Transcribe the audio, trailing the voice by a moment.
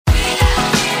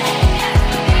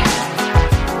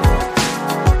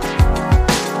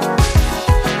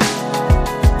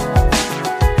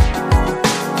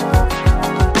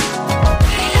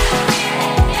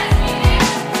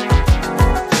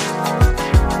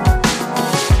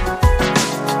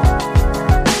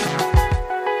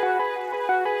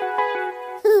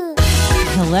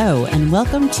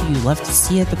welcome to You Love to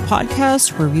See It, the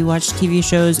podcast where we watch TV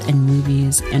shows and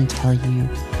movies and tell you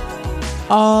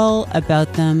all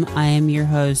about them. I am your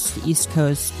host, East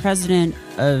Coast president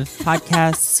of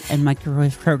podcasts and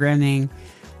microwave programming.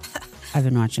 I've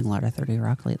been watching a lot of 30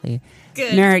 Rock lately.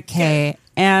 Good. Merritt K.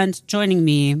 And joining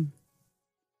me,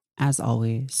 as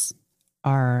always,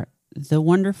 are the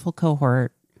wonderful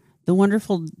cohort, the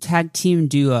wonderful tag team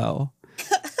duo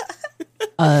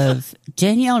of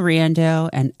Danielle Riando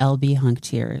and LB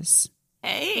Hunktears.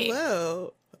 Hey.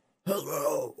 Hello.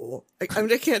 Hello. I can't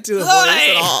do the voice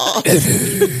at all.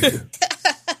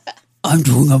 I'm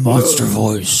doing a monster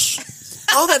voice.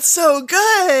 Oh, that's so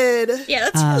good. Yeah,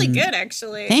 that's really good,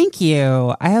 actually. Thank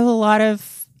you. I have a lot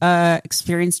of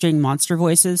experience doing monster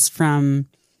voices from...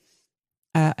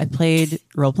 I played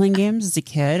role-playing games as a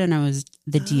kid, and I was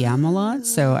the DM a lot,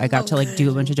 so I got to do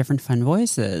a bunch of different fun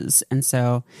voices. And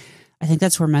so I think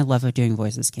that's where my love of doing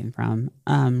voices came from.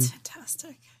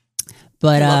 Fantastic.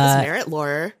 But I love this Merritt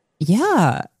lore.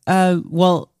 Yeah.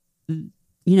 Well, you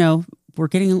know, we're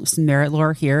getting some Merritt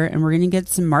lore here, and we're going to get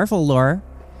some Marvel lore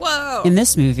in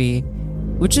this movie,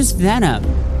 which is Venom.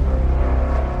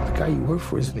 The guy you work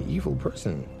for is an evil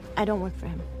person. I don't work for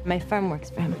him. My firm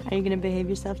works for him. Are you going to behave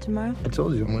yourself tomorrow? I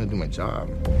told you I'm going to do my job.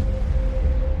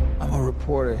 I'm a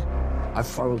reporter. I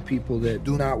follow people that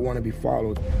do not want to be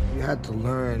followed. You had to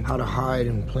learn how to hide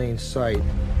in plain sight.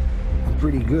 I'm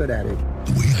pretty good at it.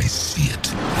 The way I see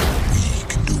it, we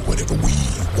can do whatever we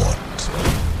want.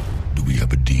 Do we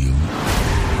have a deal?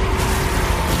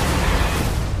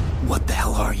 What the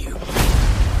hell are you?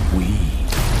 We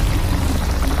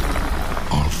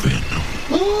are Venom.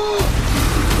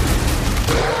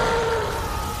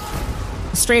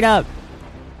 Straight up,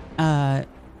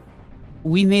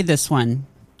 we made this one,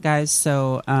 guys.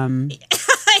 So,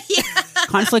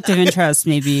 conflict of interest,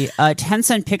 maybe.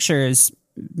 Tencent Pictures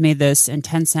made this, and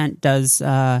Tencent does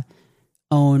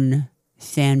own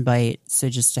Fanbyte. So,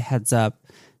 just a heads up.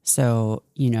 So,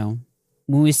 you know,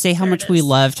 when we say how much we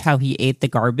loved how he ate the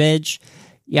garbage,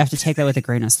 you have to take that with a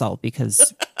grain of salt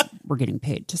because we're getting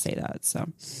paid to say that. So,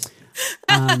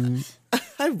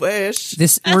 I wish.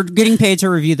 we're getting paid to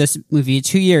review this movie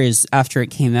 2 years after it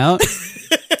came out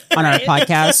on our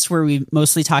podcast, where we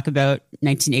mostly talk about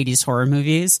 1980s horror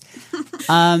movies.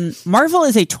 Marvel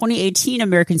is a 2018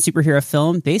 American superhero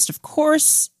film based, of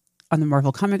course, on the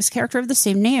Marvel Comics character of the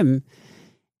same name.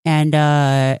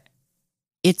 And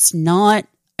it's not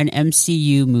an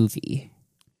MCU movie.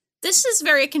 This is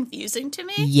very confusing to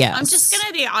me. Yes. I'm just going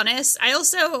to be honest. I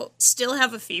also still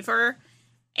have a fever.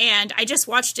 And I just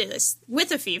watched it with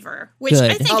a fever, which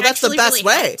Good. I think that's actually the best really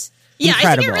way. helped. Yeah,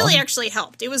 Incredible. I think it really actually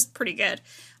helped. It was pretty good.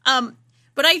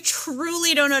 But I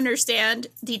truly don't understand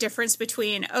the difference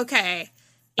between,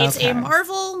 it's a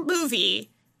Marvel movie,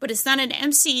 but it's not an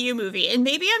MCU movie. And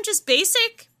maybe I'm just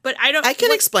basic, but I don't... I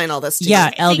can explain all this to Yeah,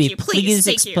 you. Thank LB, you. please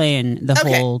Thank you. explain the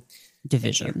Okay. whole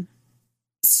division.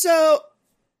 So,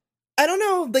 I don't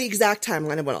know the exact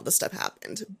timeline of when all this stuff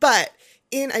happened, but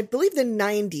in, I believe, the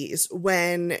 90s,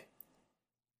 when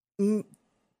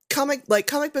comic book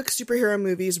superhero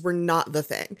movies were not the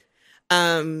thing.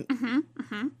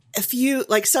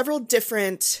 Several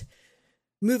different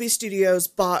movie studios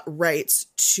bought rights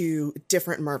to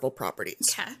different Marvel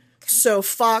properties. Okay. So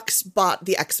Fox bought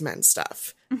the X-Men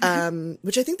stuff,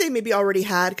 which I think they maybe already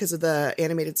had because of the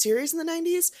animated series in the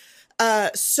 90s.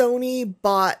 Sony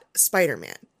bought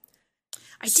Spider-Man.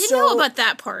 I did know about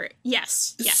that part.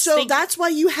 Yes. So that's why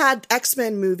you had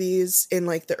X-Men movies in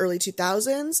the early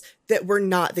 2000s that were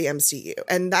not the MCU.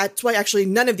 And that's why actually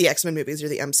none of the X-Men movies are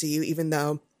the MCU, even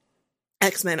though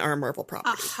X-Men are a Marvel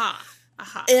property.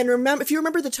 And if you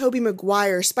remember the Tobey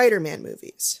Maguire Spider-Man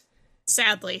movies.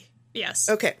 Sadly, yes.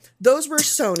 Okay. Those were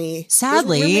Sony.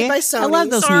 Sadly. Those were made by Sony. I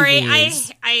love those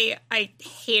movies. I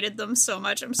hated them so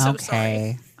much. I'm so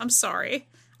sorry. I'm sorry.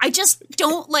 I just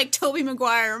don't like Tobey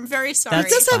Maguire. I'm very sorry.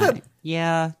 That's fine.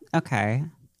 Yeah, okay.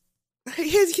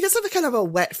 He does have a kind of a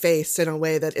wet face in a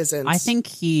way that isn't... I think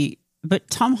but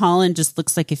Tom Holland just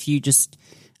looks like if you just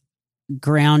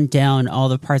ground down all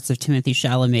the parts of Timothy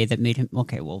Chalamet that made him...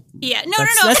 Okay, well... Yeah, no.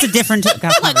 That's a different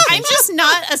conversation. Look, I'm just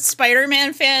not a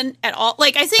Spider-Man fan at all.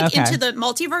 I think Okay. Into the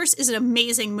Multiverse is an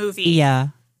amazing movie. Yeah.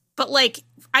 But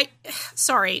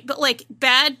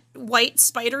bad white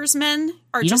Spiders-Men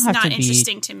are You don't just have not to be-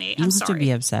 interesting to me. You I'm don't sorry. have to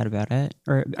be upset about it.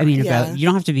 Or, you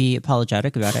don't have to be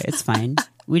apologetic about it. It's fine.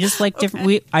 We just like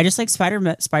different... I just like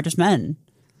Spiders-Men.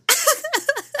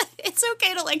 It's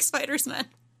okay to like Spiders-Men.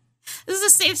 This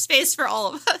is a safe space for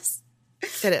all of us.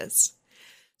 It is.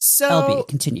 So, LB,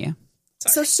 continue.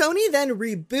 So Sony then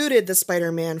rebooted the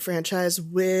Spider-Man franchise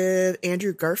with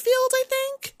Andrew Garfield, I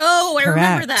think. broke. Oh, I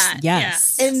remember Correct. that.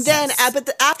 Yes. Yeah. And then, but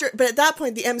at that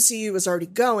point, the MCU was already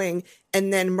going,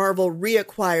 and then Marvel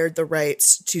reacquired the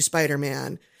rights to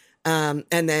Spider-Man, and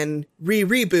then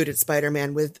rebooted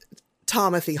Spider-Man with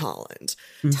Timothy Holland.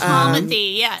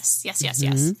 Timothy, yes.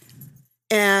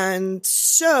 And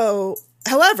so,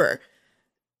 however,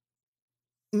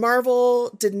 Marvel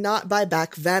did not buy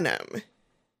back Venom.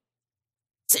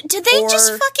 So did they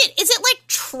just fucking, is it like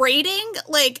trading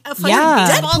like a fucking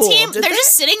baseball Deadpool, team? They're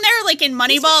just sitting there like in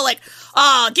Moneyball, like,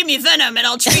 oh, give me Venom and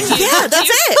I'll trade you. Yeah, that's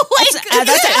it.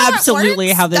 That's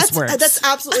absolutely how this works. That's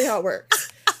absolutely how it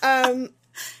works.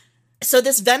 So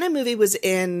this Venom movie was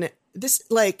in this,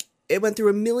 like, it went through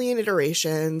a million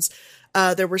iterations.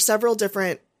 There were several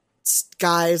different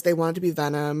guys they wanted to be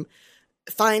Venom.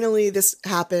 Finally, this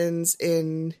happens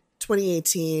in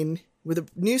 2018 with a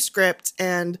new script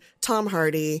and Tom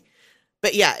Hardy.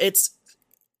 But yeah, it's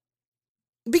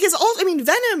because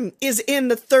Venom is in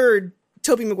the third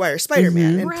Tobey Maguire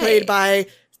Spider-Man and played by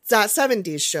that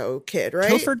 70s show kid,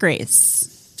 right? Topher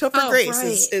Grace. Topher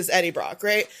Grace is Eddie Brock,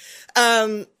 right?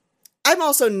 I'm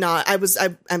also not. I was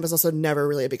also never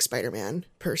really a big Spider-Man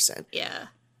person. Yeah.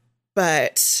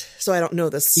 But so I don't know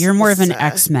this. You're more of an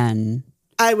X-Men.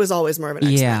 I was always more of an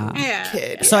X-Men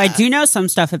kid. So I do know some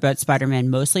stuff about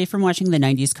Spider-Man, mostly from watching the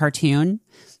 90s cartoon,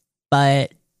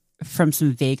 but from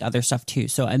some vague other stuff too.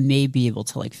 So I may be able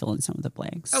to like fill in some of the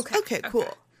blanks. Okay, cool.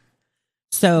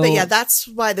 So, but yeah, that's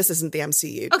why this isn't the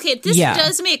MCU. Okay, this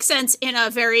does make sense in a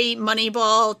very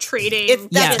Moneyball trading.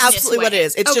 That's absolutely what it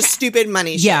is. It's just stupid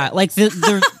money shit. Yeah, like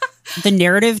the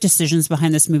narrative decisions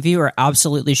behind this movie were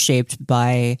absolutely shaped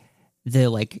by the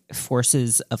like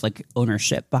forces of like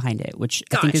ownership behind it, which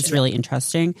I think is really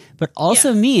interesting, but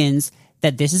also means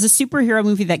that this is a superhero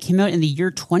movie that came out in the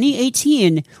year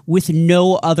 2018 with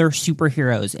no other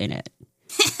superheroes in it,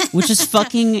 which is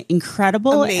fucking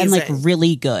incredible and like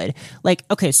really good. Like,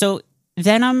 okay, so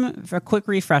Venom, for a quick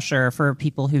refresher for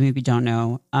people who maybe don't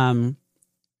know,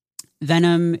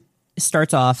 Venom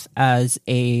starts off as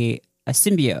a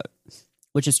symbiote,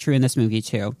 which is true in this movie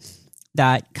too,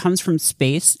 that comes from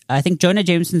space. I think Jonah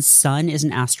Jameson's son is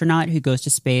an astronaut who goes to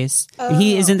space.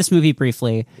 He is in this movie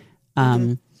briefly.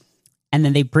 And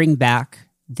then they bring back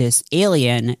this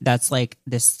alien that's like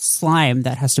this slime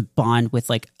that has to bond with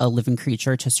like a living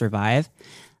creature to survive.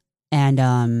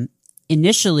 And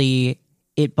initially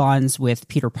it bonds with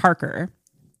Peter Parker.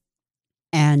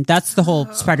 And that's the whole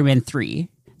Spider-Man 3.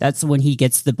 That's when he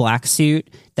gets the black suit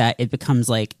that it becomes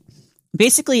like,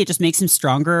 basically it just makes him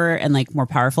stronger and like more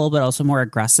powerful, but also more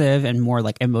aggressive and more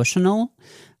like emotional.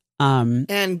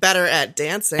 And better at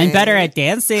dancing.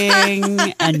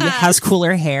 And has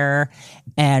cooler hair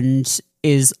and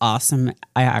is awesome.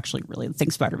 I actually really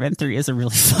think Spider-Man 3 is a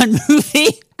really fun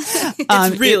movie.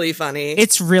 It's really funny.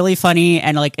 It's really funny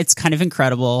and like it's kind of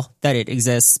incredible that it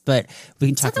exists, but we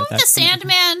can talk about that. Is that the one with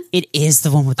the Sandman? It is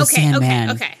the one with the Sandman.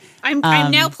 Okay. I'm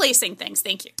now placing things.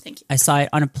 Thank you. I saw it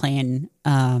on a plane,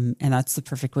 and that's the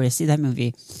perfect way to see that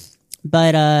movie.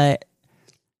 But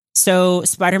so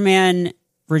Spider-Man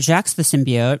rejects the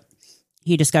symbiote.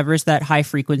 He discovers that high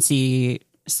frequency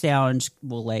sound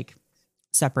will like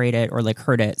separate it or like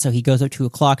hurt it. So he goes up to a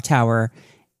clock tower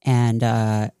and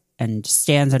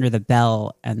stands under the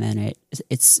bell, and then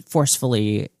it's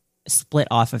forcefully split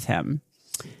off of him.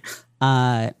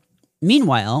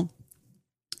 Meanwhile,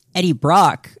 Eddie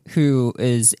Brock, who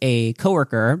is a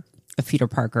coworker of Peter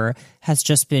Parker, has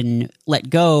just been let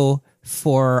go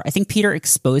for, I think Peter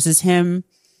exposes him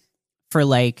for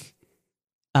like,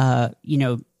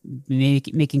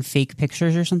 making fake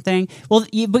pictures or something. Well,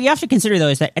 but you have to consider though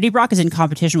is that Eddie Brock is in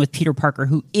competition with Peter Parker,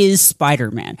 who is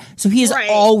Spider-Man. So he is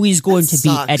always going to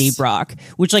beat Eddie Brock,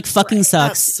 which like fucking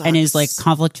sucks and is like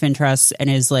conflict of interest and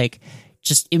is like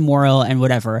just immoral and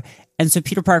whatever. And so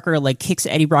Peter Parker like kicks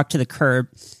Eddie Brock to the curb.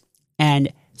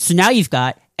 And so now you've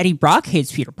got Eddie Brock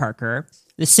hates Peter Parker.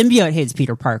 The symbiote hates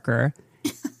Peter Parker.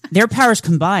 Their powers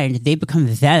combined, they become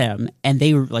Venom, and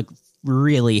they like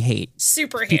really hate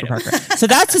Peter Parker. So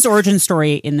that's his origin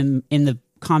story in the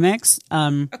comics.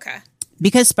 Okay. His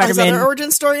Because Spider-Man other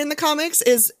origin story in the comics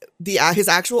is his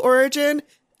actual origin,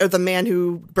 or the man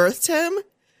who birthed him,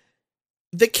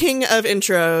 the king of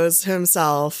intros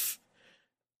himself.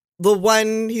 The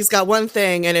one, he's got one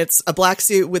thing, and it's a black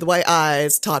suit with white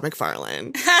eyes, Todd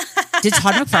McFarlane. Did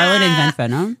Todd McFarlane invent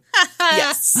Venom?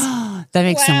 Yes. That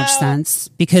makes so much sense,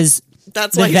 because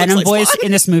that's the why Venom like voice Spawn.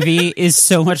 in this movie is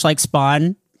so much like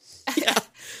Spawn. Yeah.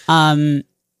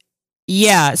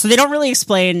 Yeah, so they don't really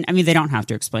explain, I mean, they don't have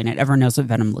to explain it. Everyone knows what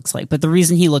Venom looks like. But the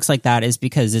reason he looks like that is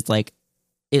because it's like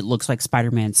it looks like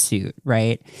Spider-Man's suit,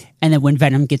 right? And then when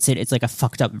Venom gets it, it's like a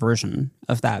fucked up version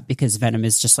of that because Venom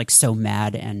is just like so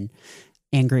mad and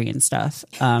angry and stuff.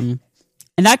 And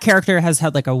that character has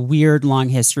had like a weird long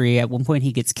history. At one point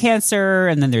he gets cancer,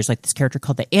 and then there's like this character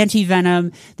called the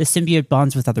Anti-Venom. The symbiote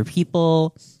bonds with other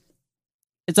people.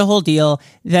 It's a whole deal.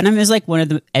 Venom is like one of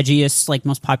the edgiest, like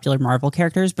most popular Marvel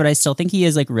characters, but I still think he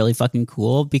is like really fucking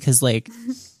cool because like,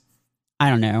 I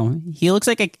don't know. He looks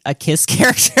like a Kiss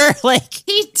character. Like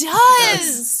he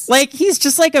does. Like he's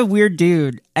just like a weird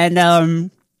dude.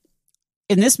 And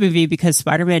in this movie, because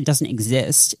Spider-Man doesn't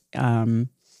exist,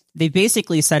 they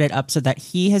basically set it up so that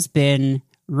he has been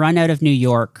run out of New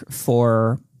York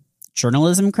for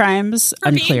journalism crimes. For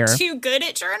unclear. Being too good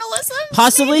at journalism?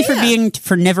 Possibly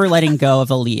for never letting go of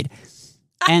a lead.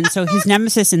 And so his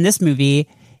nemesis in this movie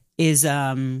is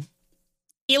Elon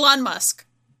Musk.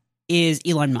 Is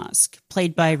Elon Musk,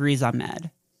 played by Riz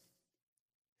Ahmed,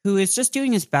 who is just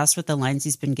doing his best with the lines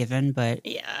he's been given, but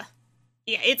yeah,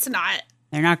 it's not.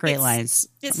 They're not great lines.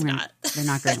 It's not. They're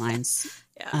not great lines.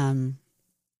 Yeah.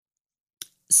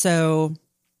 So,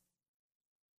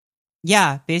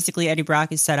 yeah, basically Eddie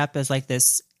Brock is set up as like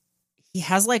this. He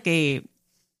has like a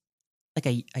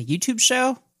YouTube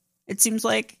show. It seems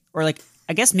like, or like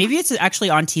I guess maybe it's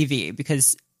actually on TV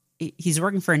because he's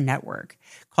working for a network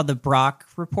called the Brock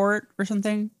Report or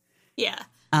something. Yeah.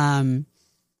 And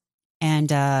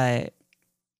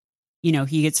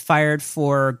he gets fired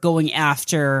for going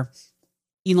after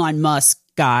Elon Musk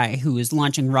guy who is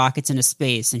launching rockets into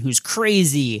space and who's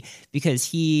crazy because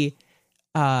he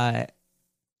but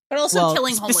also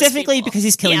killing homeless specifically people. Because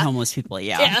he's killing homeless people.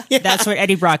 Yeah. That's what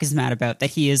Eddie Brock is mad about,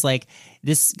 that he is like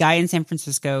this guy in San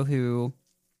Francisco who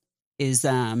is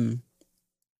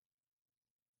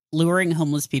luring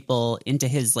homeless people into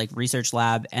his like research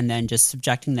lab and then just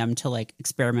subjecting them to like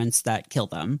experiments that kill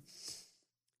them.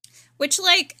 Which,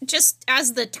 like, just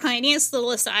as the tiniest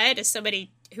little aside, as somebody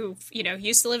who,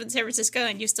 used to live in San Francisco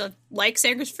and used to like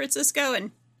San Francisco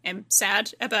and am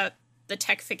sad about the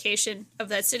techification of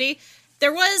that city,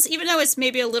 there was, even though it's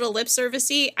maybe a little lip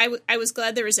servicey, I was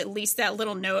glad there was at least that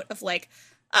little note of like,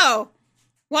 oh,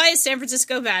 why is San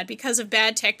Francisco bad? Because of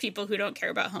bad tech people who don't care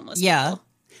about homeless people.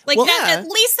 Like, at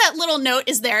least that little note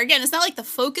is there. Again, it's not like the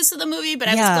focus of the movie, but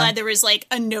I was glad there was like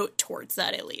a note towards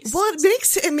that at least. Well,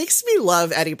 it makes me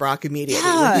love Eddie Brock immediately.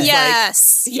 Yeah.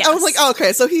 Yes. I was like, oh,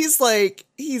 okay, so he's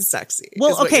sexy.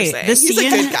 Well, okay, he's a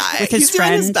good guy. With his he's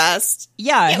friend, doing his best.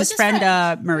 Yeah, his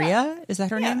friend Maria, is that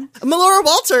her name? Melora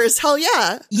Walters, hell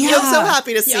yeah. Yeah. I'm so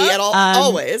happy to see it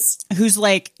always. Who's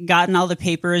like gotten all the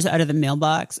papers out of the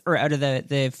mailbox or out of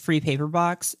the free paper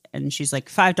box, and she's like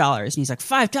 $5, and he's like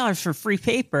 $5 for free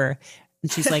paper,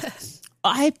 and she's like,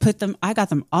 I got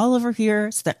them all over here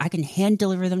so that I can hand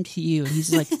deliver them to you, and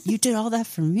he's like, you did all that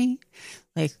for me.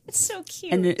 Like, it's so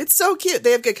cute. And it's so cute.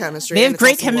 They have good chemistry. They have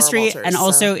great chemistry, Walters, and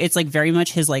also it's like very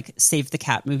much his like save the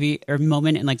cat movie or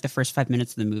moment in like the first 5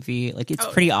 minutes of the movie. Like it's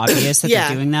pretty obvious that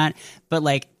they're doing that, but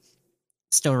like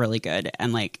still really good,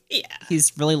 and like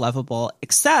he's really lovable.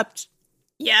 Except,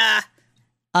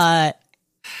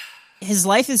 his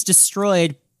life is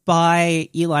destroyed by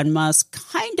Elon Musk,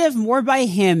 kind of more by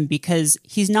him because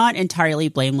he's not entirely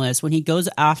blameless. When he goes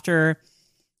after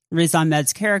Riz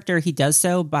Ahmed's character, he does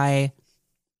so by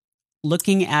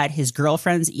looking at his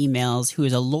girlfriend's emails, who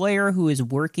is a lawyer who is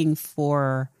working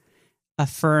for a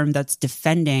firm that's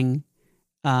defending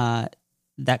that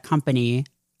company.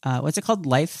 What's it called?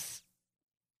 Life?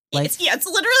 It's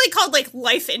literally called like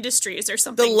Life Industries or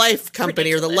something. The Life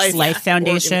Company ridiculous. Or the Life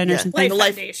Foundation or something.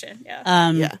 Life Foundation,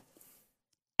 yeah.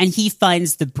 And he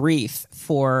finds the brief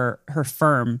for her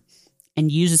firm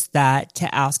and uses that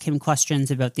to ask him questions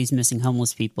about these missing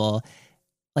homeless people,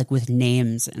 like with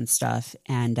names and stuff.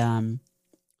 And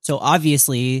so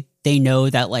obviously they know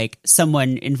that like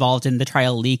someone involved in the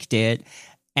trial leaked it,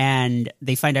 and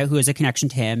they find out who has a connection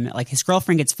to him. Like his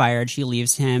girlfriend gets fired. She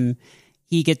leaves him.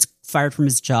 He gets fired from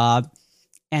his job.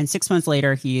 And 6 months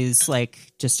later, he's like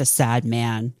just a sad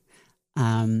man.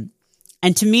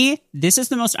 And to me, this is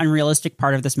the most unrealistic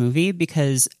part of this movie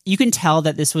because you can tell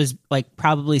that this was like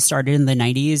probably started in the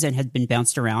 90s and had been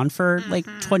bounced around for like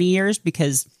 20 years,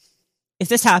 because if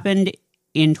this happened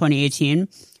in 2018,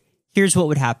 here's what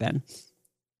would happen.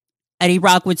 Eddie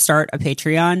Brock would start a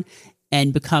Patreon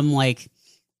and become like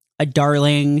a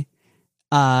darling,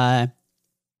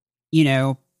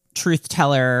 truth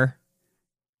teller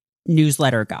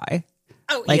newsletter guy.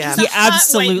 Oh, like he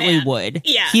absolutely would.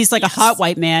 Yeah, he's like a hot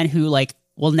white man who like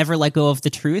will never let go of the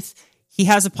truth. He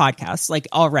has a podcast like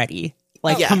already.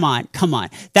 Like, come on.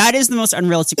 That is the most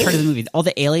unrealistic part of the movie. All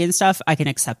the alien stuff, I can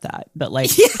accept that, but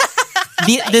like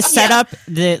the setup,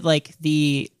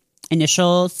 the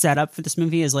initial setup for this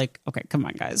movie is like, okay, come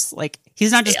on, guys. Like,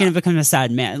 he's not just going to become a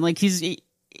sad man. Like, he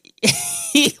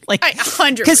like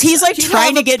 100%. Because he's like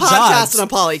trying to get jobs and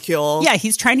a polycule. Yeah,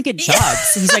 he's trying to get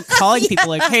jobs. He's like calling people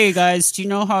like, "Hey guys, do you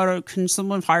know how to? Can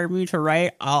someone hire me to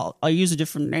write? I'll use a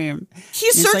different name."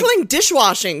 He's circling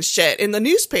dishwashing shit in the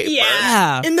newspaper.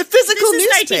 Yeah, in the physical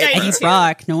newspaper. Eddie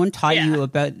Brock, no one taught you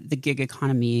about the gig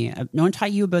economy. No one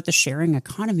taught you about the sharing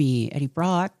economy. Eddie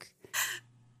Brock.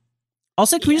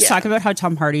 Also, can we just talk about how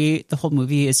Tom Hardy, the whole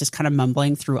movie, is just kind of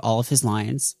mumbling through all of his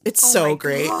lines? It's so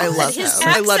great. I love him.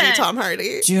 Accent. I love you, Tom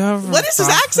Hardy. What is his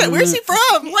accent? Where's he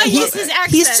from? What is his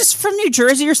accent? He's just from New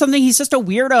Jersey or something. He's just a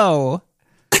weirdo.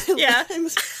 Yeah.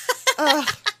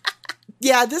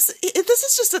 Yeah, this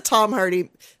is just a Tom Hardy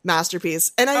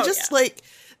masterpiece. And I like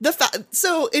the fact.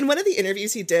 So in one of the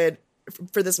interviews he did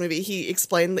for this movie, he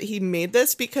explained that he made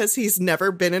this because he's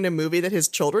never been in a movie that his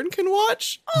children can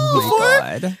watch before.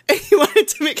 My God. And he wanted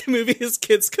to make a movie his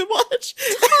kids could watch.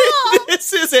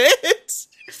 This is it.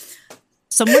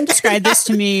 Someone described this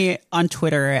to me on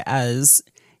Twitter as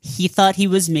he thought he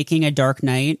was making a Dark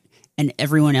Knight and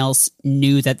everyone else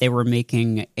knew that they were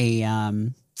making a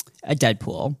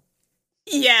Deadpool.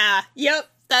 Yeah. Yep.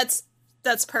 That's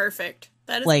perfect.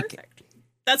 That is perfect.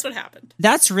 That's what happened.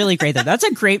 That's really great, though. That's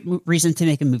a great reason to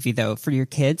make a movie, though, for your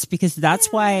kids, because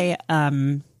that's why,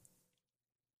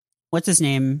 what's his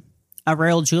name?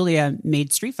 Raul Julia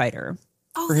made Street Fighter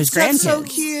for his grandkids. That's so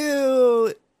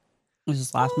cute. It was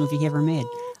his last movie he ever made.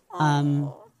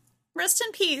 Rest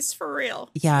in peace, for real.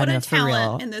 Yeah, what no, a for talent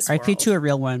real. in this RIP world. to a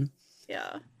real one.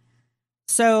 Yeah.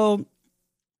 So,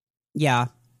 yeah.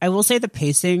 I will say the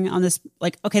pacing on this,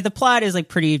 like, okay, the plot is, like,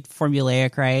 pretty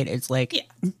formulaic, right? It's like... Yeah.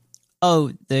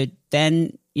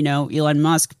 Then Elon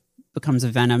Musk becomes a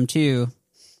Venom too,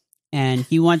 and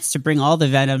he wants to bring all the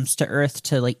Venoms to Earth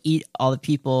to like eat all the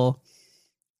people,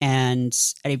 and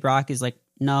Eddie Brock is like,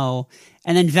 no,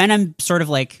 and then Venom sort of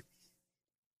like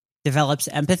develops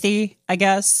empathy, I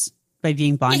guess, by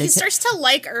being bonded. Yeah, he starts to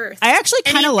like Earth. I actually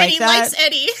kind of like that. He likes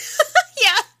Eddie.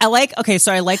 Yeah.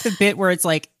 So I like the bit where it's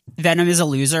like Venom is a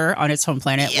loser on its home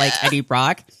planet, like Eddie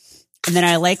Brock, and then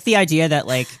I like the idea that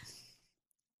like.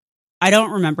 I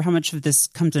don't remember how much of this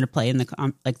comes into play in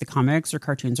the comics or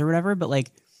cartoons or whatever, but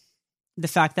like the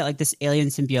fact that like this alien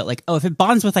symbiote, like, if it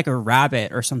bonds with like a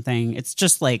rabbit or something, it's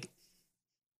just like,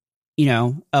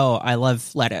 I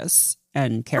love lettuce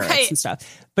and carrots and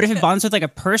stuff. But if it bonds with like a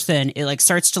person, it like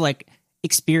starts to like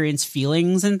experience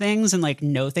feelings and things and like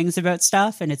know things about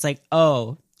stuff. And it's like,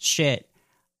 oh shit,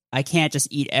 I can't just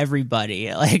eat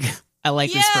everybody. Like I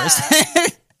like this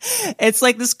person. It's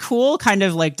like this cool kind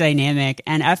of like dynamic.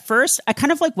 And at first I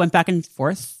kind of like went back and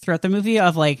forth throughout the movie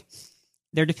of like,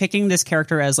 they're depicting this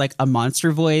character as like a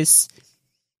monster voice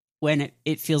when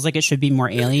it feels like it should be more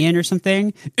alien or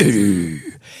something.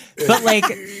 But like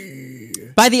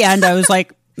by the end I was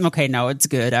like, okay, no, it's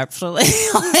good actually.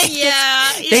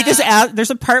 They just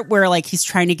there's a part where like he's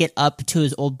trying to get up to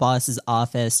his old boss's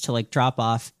office to like drop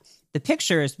off the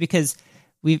pictures because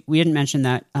we didn't mention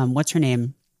that. What's her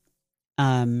name?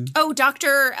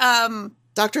 Dr.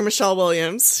 Michelle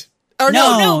Williams.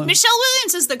 No, Michelle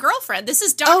Williams is the girlfriend. This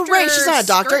is Dr. Oh, right, she's not a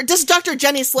doctor. This is Dr.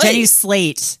 Jenny Slate. Jenny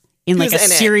Slate in like a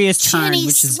serious turn, Jenny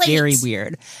which is Slate. very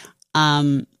weird.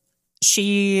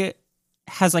 She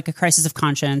has like a crisis of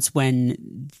conscience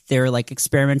when they're like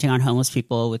experimenting on homeless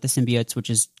people with the symbiotes, which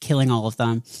is killing all of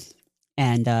them.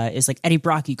 And is like, Eddie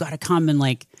Brock, you got to come and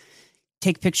like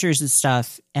take pictures and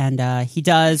stuff. And he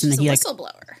does. And then he like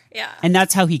whistleblower. Yeah. And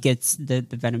that's how he gets the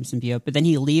Venom symbiote. But then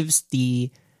he leaves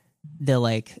the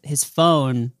like his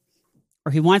phone,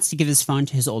 or he wants to give his phone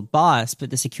to his old boss, but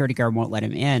the security guard won't let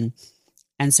him in.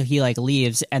 And so he like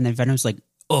leaves, and then Venom's like,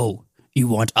 "Oh, you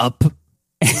want up?"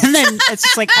 And then it's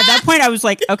just like at that point I was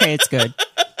like, okay, it's good.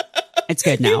 It's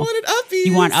good now. You wanted uppies.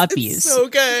 You want uppies. It's so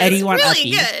good. Eddie want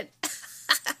really uppies. Good.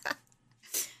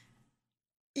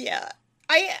 Yeah.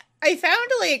 I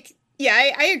found like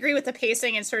I agree with the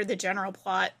pacing and sort of the general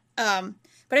plot.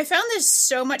 But I found this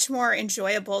so much more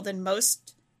enjoyable than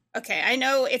most. Okay, I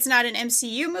know it's not an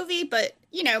MCU movie, but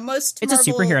most it's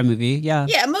Marvel, a superhero movie. Yeah,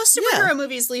 most superhero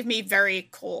movies leave me very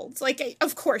cold. Like,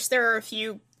 of course, there are a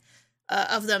few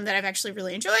of them that I've actually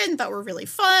really enjoyed and thought were really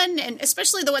fun, and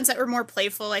especially the ones that were more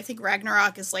playful. I think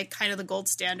Ragnarok is like kind of the gold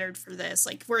standard for this,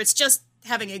 like where it's just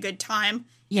having a good time.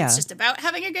 Yeah, it's just about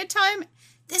having a good time.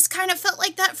 This kind of felt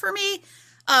like that for me.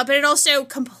 But it also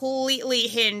completely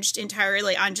hinged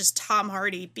entirely on just Tom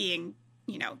Hardy being,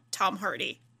 Tom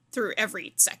Hardy through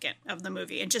every second of the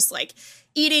movie and just like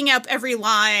eating up every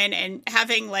line and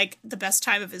having like the best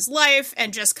time of his life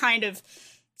and just kind of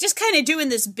doing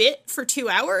this bit for 2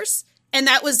 hours. And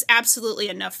that was absolutely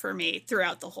enough for me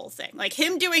throughout the whole thing. Like,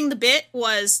 him doing the bit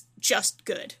was just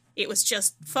good. It was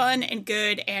just fun and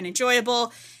good and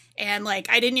enjoyable. And, like,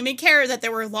 I didn't even care that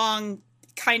there were long,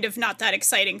 kind of not that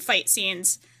exciting fight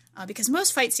scenes. Because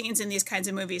most fight scenes in these kinds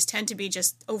of movies tend to be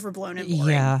just overblown and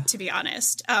boring, to be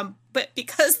honest. But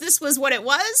because this was what it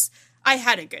was, I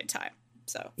had a good time.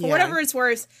 So, for whatever it's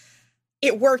worth,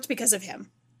 it worked because of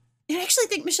him. And I actually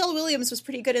think Michelle Williams was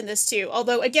pretty good in this, too.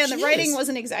 Although, again, the writing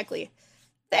wasn't exactly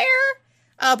there.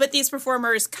 But these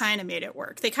performers kind of made it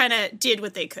work. They kind of did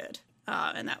what they could.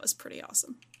 And that was pretty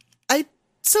awesome. This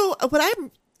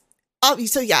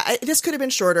could have been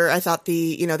shorter. I thought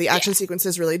the action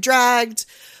sequences really dragged.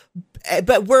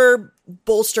 But we're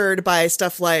bolstered by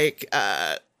stuff like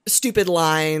stupid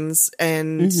lines.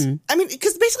 And I mean,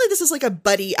 because basically this is like a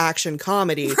buddy action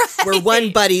comedy where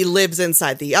one buddy lives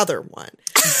inside the other one.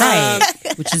 Right.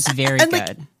 Which is very good.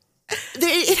 Like,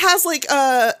 it has like,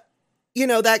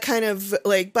 that kind of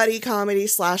like buddy comedy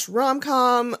 /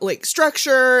 rom-com like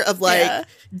structure of like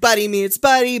buddy meets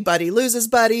buddy, buddy loses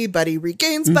buddy, buddy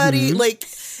regains buddy. Like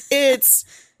it's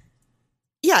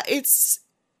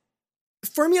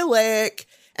formulaic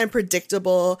and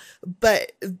predictable,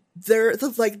 but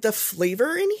the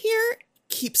flavor in here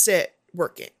keeps it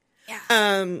working.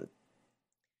 Yeah.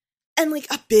 And like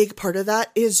a big part of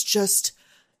that is just,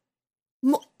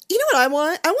 you know what I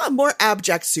want? I want more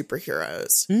abject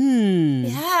superheroes.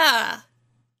 Yeah.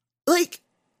 Like,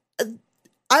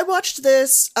 I watched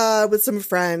this with some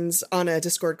friends on a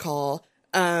Discord call,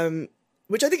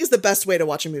 which I think is the best way to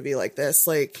watch a movie like this,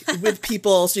 like with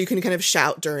people so you can kind of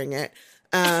shout during it.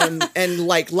 And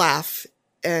like laugh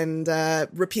and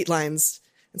repeat lines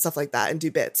and stuff like that and do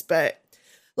bits. But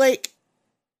like,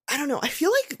 I don't know. I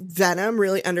feel like Venom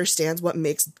really understands what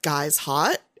makes guys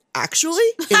hot, actually,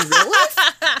 in real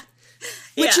life.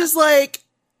 Which is like,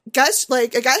 guys,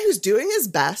 like a guy who's doing his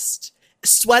best,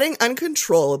 sweating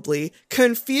uncontrollably,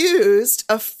 confused,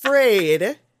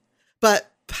 afraid,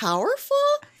 but powerful.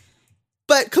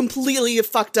 But completely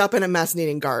fucked up in a mess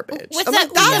needing garbage. With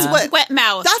that wet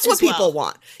mouth. That's what people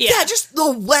want. Yeah, just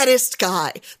the wettest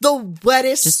guy. The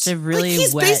wettest. Just a really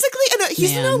he's wet basically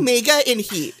he's an Omega in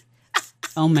Heat.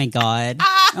 Oh my god.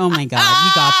 Oh my god.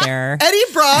 You got there.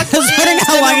 Eddie Brock. I was wondering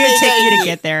how long it would take you to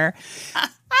get there.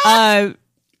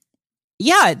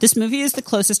 Yeah, this movie is the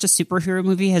closest a superhero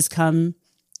movie has come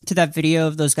to that video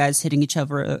of those guys hitting each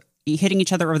other over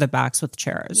the backs with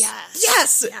chairs.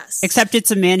 Yes. Except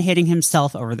it's a man hitting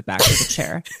himself over the back with a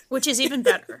chair. Which is even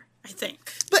better, I think.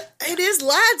 But it is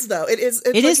lads, though. It is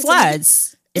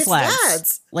lads. It's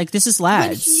lads. Like, this is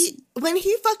lads. When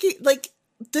he fucking, like,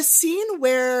 the scene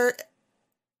where...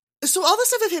 So all the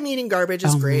stuff of him eating garbage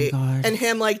is great. And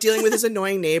him, like, dealing with his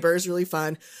annoying neighbor is really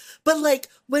fun. But, like,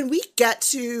 when we get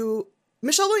to...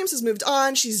 Michelle Williams has moved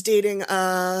on. She's dating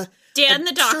Dan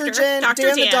the doctor.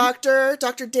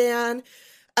 Dr. Dan.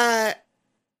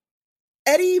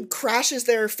 Eddie crashes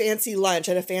their fancy lunch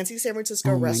at a fancy San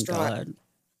Francisco restaurant.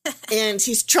 And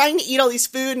he's trying to eat all this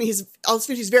food, and he's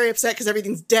very upset because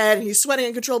everything's dead, and he's sweating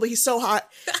uncontrollably. He's so hot.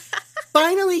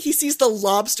 Finally, he sees the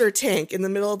lobster tank in the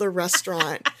middle of the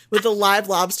restaurant with the live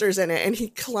lobsters in it, and he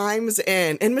climbs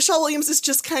in. And Michelle Williams is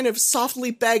just kind of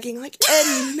softly begging, like,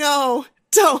 Eddie, no,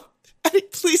 don't. Eddie,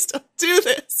 please don't do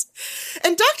this.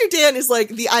 And Dr. Dan is like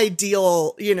the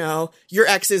ideal, your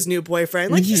ex's new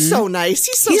boyfriend. Like, he's so nice.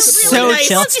 He's so nice.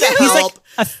 Chill. He's like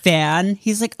a fan.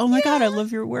 He's like, oh my God, I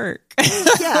love your work.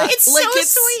 Yeah. It's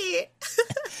sweet.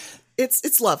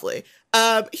 It's lovely.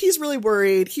 He's really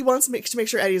worried. He wants to make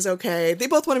sure Eddie's okay. They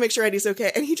both want to make sure Eddie's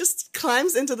okay. And he just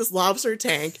climbs into this lobster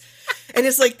tank and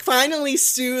is like finally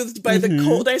soothed by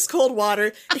the ice cold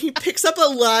water. And he picks up a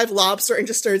live lobster and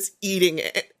just starts eating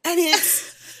it. And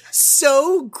it's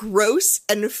so gross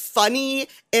and funny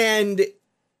and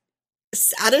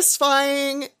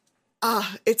satisfying.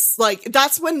 It's like,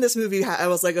 that's when this movie, I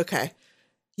was like, okay,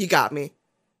 you got me.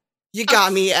 You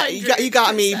got me. You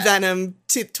got me, Venom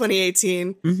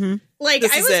 2018. Mm-hmm. Like,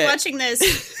 I was watching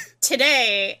this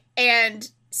today, and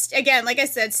again, like I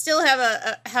said, still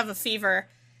have a fever.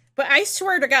 But I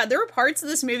swear to God, there were parts of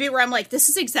this movie where I'm like, this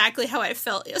is exactly how I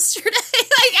felt yesterday.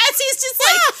 Like, as he's just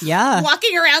like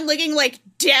walking around looking like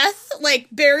death, like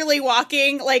barely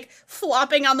walking, like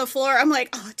flopping on the floor. I'm like,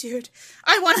 oh, dude,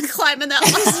 I want to climb in that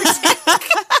lobster tank.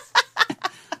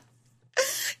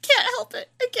 Can't help it.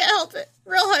 I can't help it.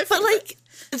 Real high five. But like,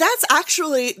 that's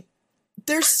actually,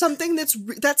 there's something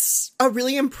that's a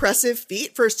really impressive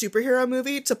feat for a superhero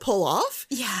movie to pull off.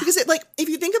 Yeah. Because if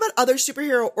you think about other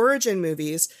superhero origin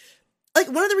movies, like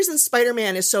one of the reasons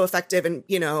Spider-Man is so effective and,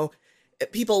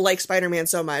 people like Spider-Man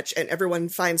so much and everyone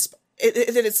finds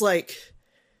that it's like,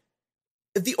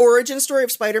 the origin story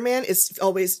of Spider-Man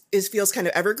feels kind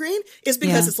of evergreen is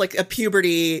because it's like a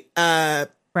puberty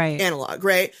analog,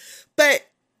 right? But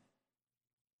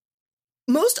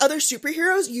most other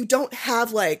superheroes, you don't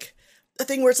have like a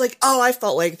thing where it's like, oh, I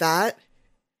felt like that.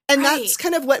 And that's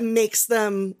kind of what makes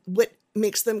them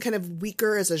kind of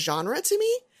weaker as a genre to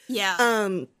me. Yeah.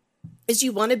 Is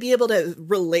you want to be able to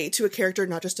relate to a character,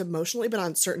 not just emotionally, but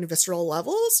on certain visceral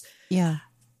levels. Yeah.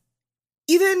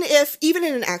 Even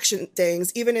in action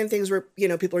things, even in things where, you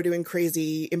know, people are doing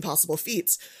crazy, impossible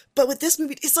feats. But with this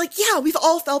movie, it's like, yeah, we've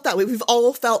all felt that way. We've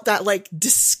all felt that like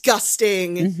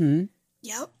disgusting,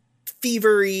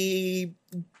 fevery,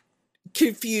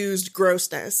 confused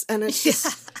grossness. And it's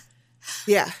just,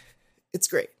 it's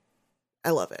great.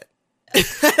 I love it.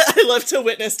 I love to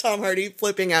witness Tom Hardy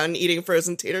flipping out and eating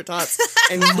frozen tater tots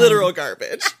and literal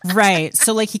garbage. Right.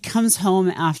 So like he comes home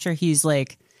after he's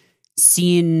like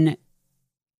seen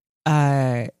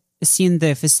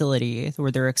the facility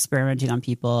where they're experimenting on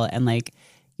people and like,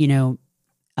 you know,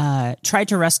 tried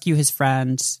to rescue his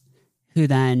friend who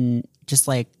then just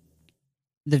like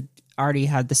already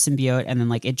had the symbiote and then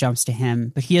like it jumps to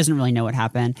him, but he doesn't really know what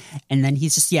happened. And then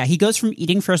he's just, he goes from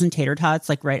eating frozen tater tots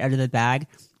like right out of the bag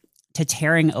to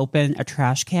tearing open a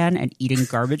trash can and eating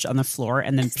garbage on the floor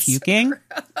and then puking.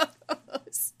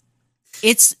 So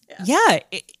it's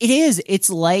it is. It's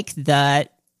like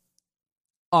that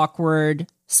awkward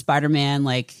Spider-Man,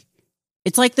 like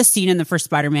it's like the scene in the first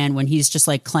Spider-Man when he's just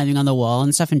like climbing on the wall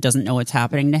and stuff and doesn't know what's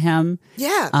happening to him.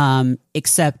 Yeah.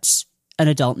 Except an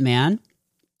adult man.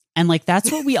 And like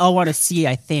that's what we all want to see,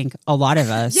 I think, a lot of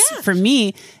us. Yeah. For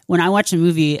me, when I watch a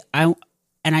movie,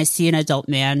 I see an adult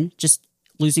man just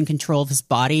losing control of his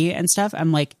body and stuff,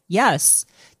 I'm like, yes,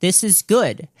 this is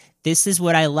good. This is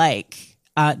what I like.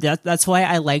 That's why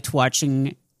I liked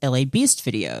watching LA Beast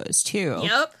videos too.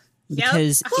 Yep.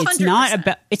 Because 100%. it's not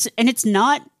about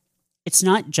it's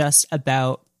not just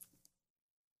about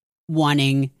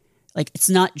wanting, like it's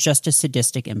not just a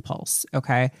sadistic impulse,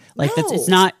 okay? Like that's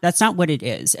not what it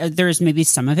is. There's maybe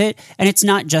some of it, and it's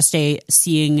not just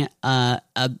seeing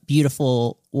a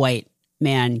beautiful white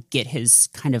man get his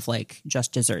kind of like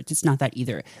just desserts. It's not that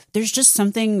either. There's just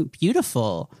something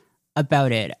beautiful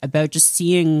about it, about just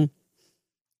seeing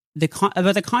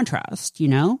about the contrast, you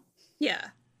know? Yeah.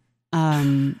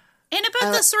 And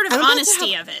about the sort of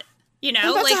honesty of it, you know?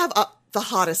 I'm about to have the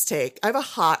hottest take. I have a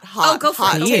hot take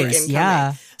incoming.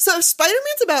 Yeah. So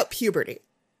Spider-Man's about puberty.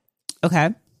 Okay.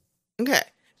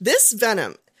 This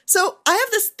Venom. So I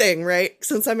have this thing, right?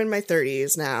 Since I'm in my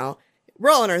 30s now. We're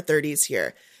all in our 30s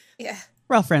here. Yeah.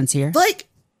 We're all friends here. Like,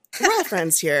 we're all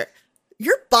friends here.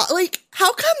 Your body, like,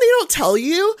 how come they don't tell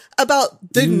you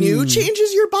about the new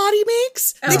changes your body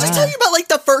makes? They just tell you about, like,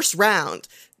 the first round.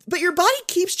 But your body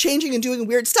keeps changing and doing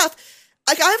weird stuff.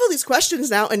 Like, I have all these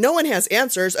questions now, and no one has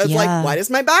answers of, like, why does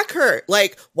my back hurt?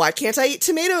 Like, why can't I eat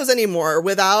tomatoes anymore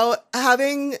without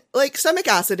having, like, stomach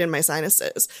acid in my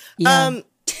sinuses? Yeah.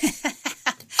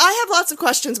 I have lots of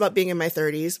questions about being in my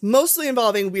 30s, mostly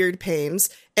involving weird pains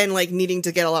and like needing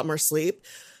to get a lot more sleep.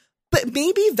 But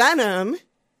maybe Venom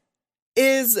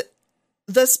is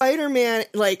the Spider-Man,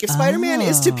 like if Spider-Man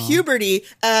is to puberty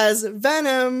as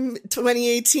Venom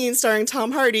 2018 starring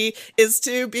Tom Hardy is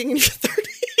to being in your 30s.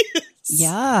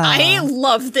 Yeah. I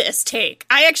love this take.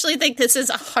 I actually think this is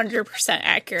 100%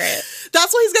 accurate.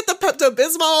 That's why he's got the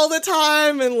Pepto-Bismol all the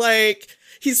time and like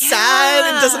he's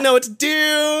sad and doesn't know what to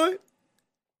do.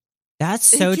 That's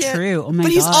so true. Oh my God.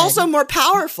 But he's also more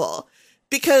powerful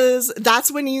because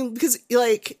that's when because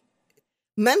like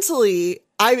mentally,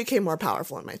 I became more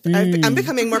powerful in my I'm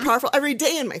becoming more powerful every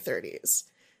day in my 30s.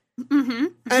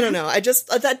 I don't know.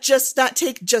 That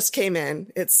take just came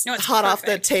in. It's hot perfect. off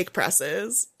the take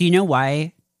presses. Do you know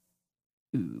why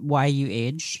you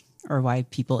age or why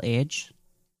people age?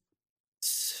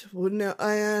 Well, no,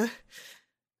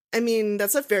 I mean,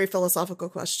 that's a very philosophical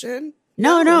question.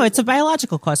 No, it's a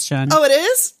biological question. Oh, it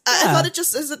is? I Yeah. thought it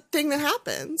just is a thing that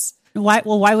happens. Why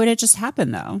would it just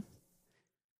happen though?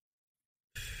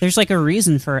 There's like a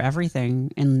reason for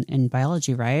everything in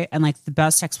biology, right? And like the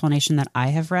best explanation that I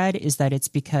have read is that it's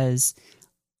because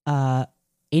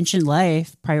ancient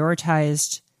life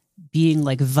prioritized being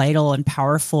like vital and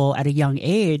powerful at a young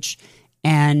age.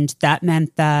 And that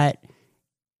meant that,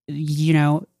 you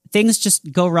know, things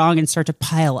just go wrong and start to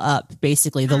pile up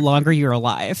basically the longer you're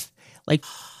alive. Like,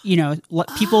 you know,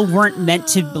 people weren't meant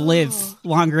to live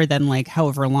longer than like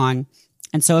however long.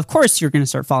 And so of course you're going to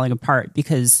start falling apart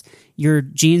because your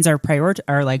genes are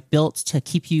like built to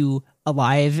keep you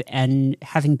alive and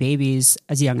having babies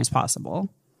as young as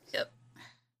possible. Yep.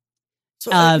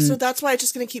 So that's why it's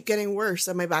just going to keep getting worse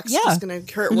and my back's just going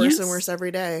to hurt worse and worse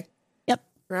every day. Yep.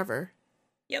 Forever.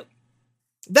 Yep.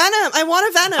 Venom. I want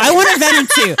a Venom. I want a Venom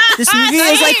too.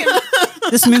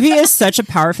 This movie is such a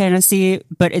power fantasy,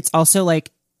 but it's also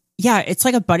like, yeah, it's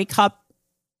like a buddy cop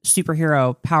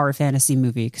superhero power fantasy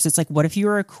movie. Because it's like, what if you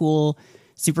were a cool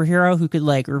superhero who could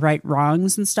like right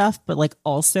wrongs and stuff, but like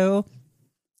also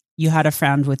you had a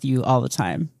friend with you all the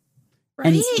time, Right?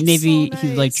 and maybe So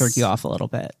he'd like nice. jerk you off a little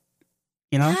bit,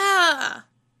 you know?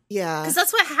 Yeah. Because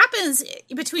that's what happens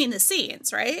between the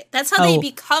scenes, right? That's how they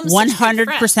become such good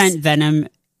 100% friends. Venom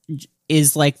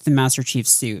is like the Master Chief's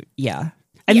suit. Yeah.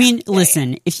 I mean,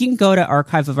 listen, if you can go to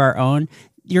Archive of Our Own,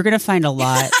 you're going to find a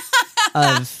lot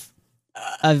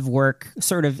of work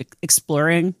sort of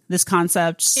exploring this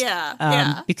concept.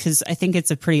 Yeah. Because I think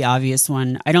it's a pretty obvious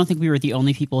one. I don't think we were the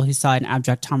only people who saw an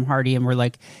abject Tom Hardy and were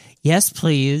like, yes,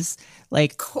 please.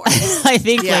 Like, I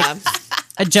think like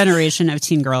a generation of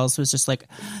teen girls was just like,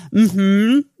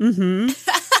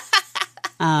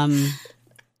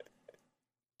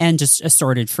 and just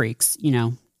assorted freaks, you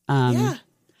know? Yeah.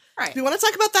 Right. Do you want to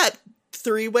talk about that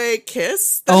 3-way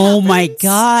kiss? that Oh my happens?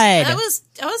 God.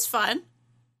 That was fun.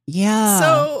 Yeah.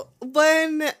 So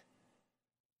when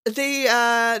they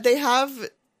have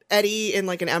Eddie in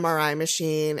like an MRI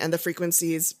machine and the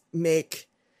frequencies make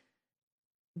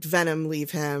Venom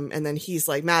leave him, and then he's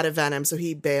like mad at Venom, so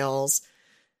he bails,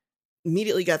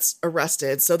 immediately gets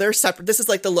arrested. So they're separate. This is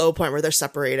like the low point where they're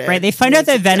separated. Right. They find out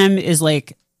that Venom is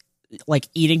like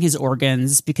eating his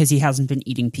organs because he hasn't been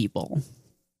eating people.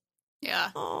 Yeah.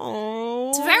 Oh,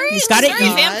 It's very, He's gotta very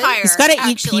eat- vampire. He's got to eat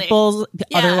actually. people,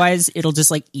 Yeah. otherwise it'll just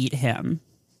like eat him.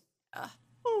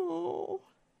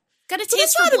 Got to So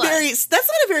taste that's for not blood. that's not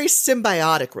a very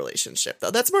symbiotic relationship, though.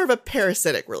 That's more of a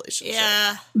parasitic relationship.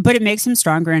 Yeah. But it makes him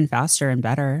stronger and faster and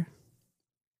better.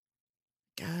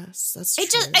 Yes, that's It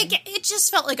true. it just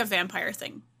felt like a vampire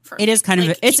thing. For It me. is kind of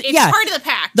Like, it's part of the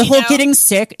pack. The you whole know? getting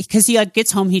sick because he like,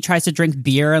 gets home, he tries to drink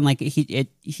beer and like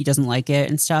he doesn't like it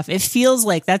and stuff. It feels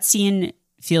like that scene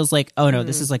feels like, oh no,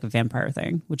 this is like a vampire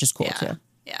thing, which is cool too.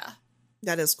 Yeah.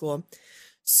 That is cool.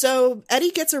 So Eddie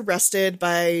gets arrested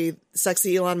by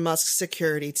sexy Elon Musk's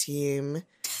security team,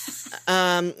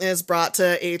 and is brought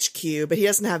to HQ, but he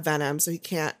doesn't have Venom, so he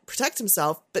can't protect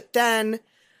himself. But then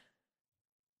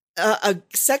a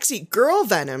sexy girl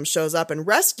Venom shows up and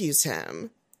rescues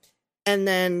him. And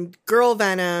then girl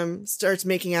Venom starts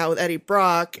making out with Eddie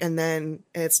Brock, and then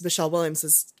it's Michelle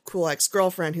Williams' cool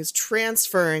ex-girlfriend who's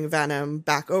transferring Venom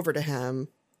back over to him.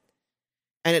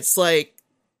 And it's like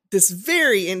this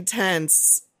very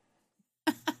intense,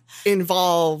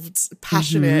 involved,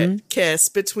 passionate kiss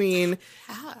between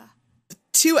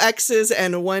two exes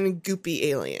and one goopy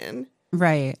alien.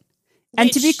 Right.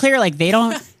 And to be clear, like they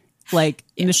don't like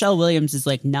Michelle Williams is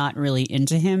like not really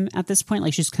into him at this point.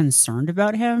 Like she's concerned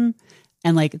about him.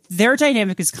 And like their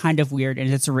dynamic is kind of weird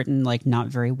and it's written like not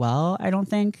very well, I don't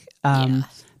think. But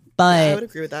I would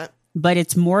agree with that. But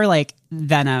it's more like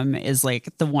Venom is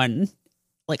like the one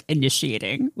like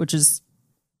initiating, which is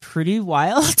pretty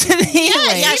wild to me.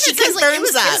 Yeah, she confirms it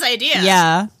was that. his idea.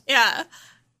 Yeah. Yeah.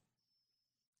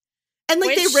 And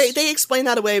like Which- they explain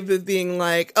that away with being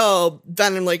like, oh,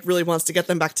 Venom like really wants to get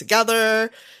them back together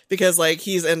because like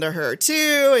he's into her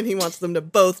too, and he wants them to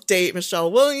both date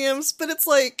Michelle Williams. But it's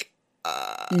like,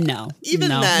 No. even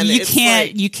no. then, you it's can't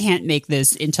like- you can't make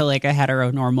this into like a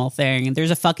heteronormal thing.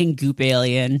 There's a fucking goop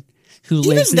alien who even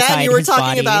lives inside then you were his talking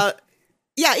body. about,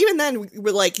 yeah, even then we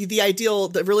were like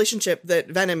the relationship that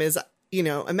Venom is,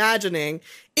 imagining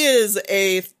is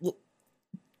a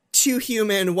two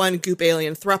human, one goop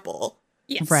alien throuple.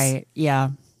 Yes. Right.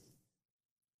 Yeah.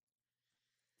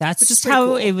 That's Which is just pretty how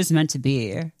cool. it was meant to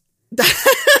be.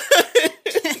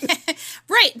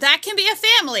 Right. That can be a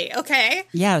family. Okay.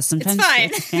 Yeah, sometimes fine.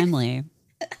 it's a family.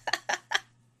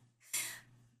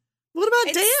 What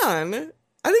about Dan?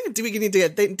 I think we need to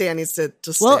get Dan needs to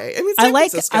just Well, stay. I mean, I San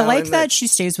like Francisco that and she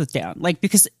stays with Dan. Like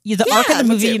because the arc of the me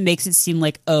movie too. makes it seem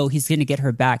like, oh, he's going to get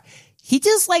her back. He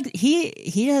just like he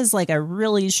does like a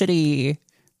really shitty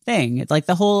thing. Like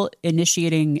the whole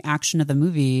initiating action of the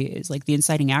movie is like the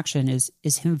inciting action is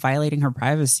him violating her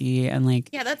privacy and like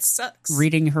Yeah, that sucks.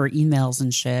 reading her emails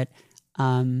and shit.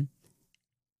 And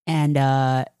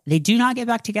they do not get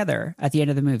back together at the end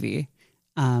of the movie.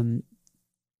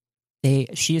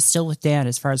 She is still with Dan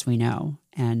as far as we know.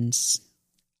 And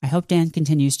I hope Dan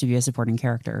continues to be a supporting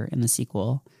character in the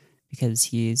sequel because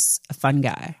he's a fun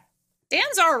guy.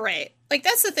 Dan's all right. Like,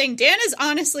 that's the thing. Dan is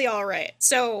honestly all right.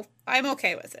 So I'm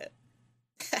okay with it.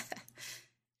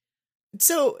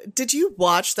 So, did you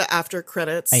watch the after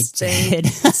credits I thing did.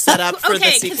 set up for the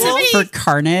Okay, can sequel? somebody- For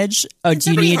Carnage. Oh, do you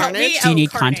Somebody need help me? do you Oh,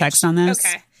 need Carnage. context on this?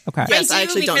 Okay. Okay. Yes, I do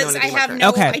actually don't know because anything I about have Carnage. no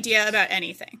Okay. idea about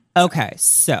anything. Okay,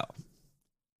 so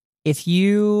if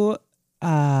you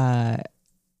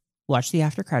watch the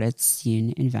after credits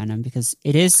scene in Venom, because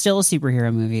it is still a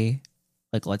superhero movie,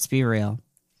 like, let's be real.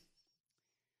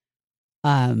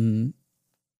 You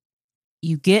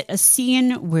get a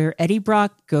scene where Eddie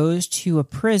Brock goes to a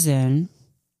prison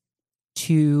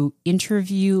to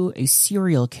interview a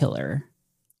serial killer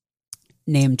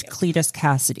named Cletus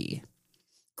Cassidy.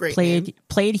 Great name.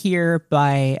 Played here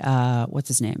by what's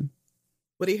his name?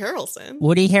 Woody Harrelson.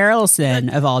 Woody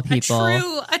Harrelson, of all people.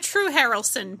 A true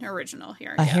Harrelson original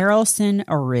here. Harrelson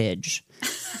orig.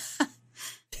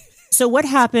 So what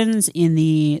happens in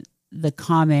the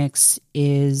comics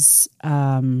is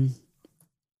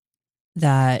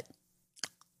that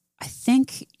I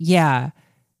think,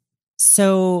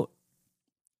 so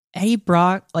Eddie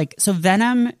Brock, so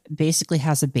Venom basically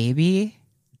has a baby,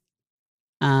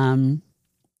 and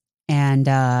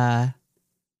the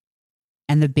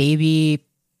baby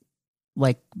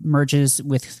merges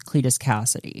with Cletus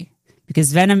Cassidy,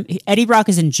 because Eddie Brock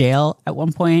is in jail at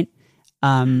one point,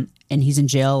 and he's in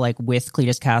jail with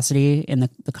Cletus Cassidy in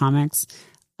the comics,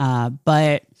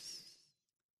 but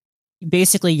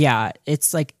basically,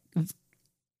 it's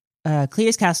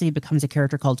Cletus Cassidy becomes a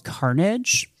character called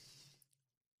Carnage,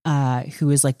 who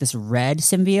is this red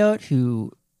symbiote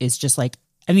who is just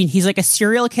he's a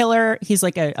serial killer. He's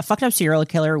a fucked up serial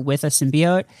killer with a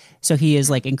symbiote. So he is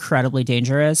incredibly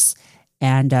dangerous.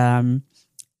 And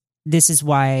this is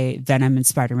why Venom and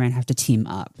Spider-Man have to team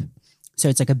up. So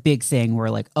it's a big thing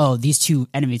where these two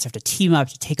enemies have to team up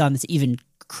to take on this even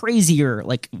crazier,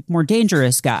 more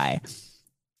dangerous guy.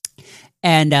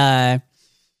 And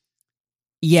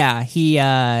he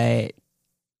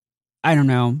I don't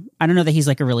know that he's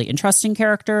a really interesting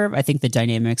character. I think the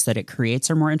dynamics that it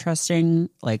creates are more interesting,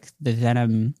 the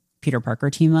Venom Peter Parker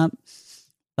team up.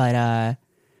 But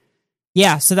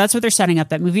so that's what they're setting up.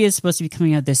 That movie is supposed to be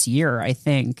coming out this year, I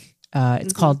think.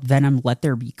 It's called Venom Let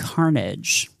There Be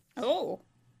Carnage. Oh.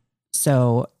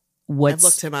 So I've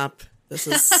looked him up.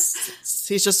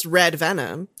 He's just Red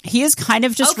Venom. He is kind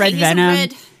of just Red Venom.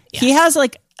 He has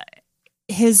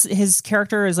his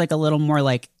character is a little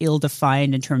more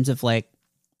ill-defined in terms of the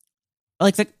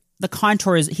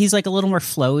contours. He's a little more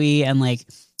flowy and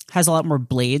has a lot more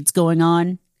blades going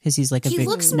on because he's a he big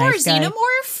looks more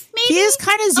xenomorph. Maybe he is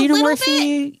kind of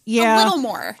xenomorphy. A little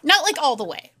more, not all the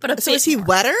way, but a bit. So is he more.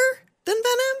 wetter than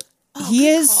Venom? He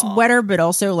is wetter, but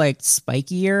also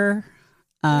spikier.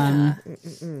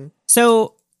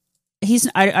 So he's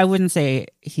I wouldn't say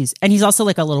he's also a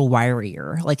little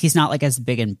wirier. He's not as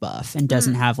big and buff and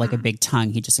doesn't have a big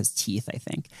tongue. He just has teeth, I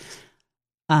think.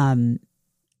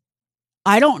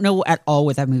 I don't know at all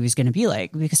what that movie's going to be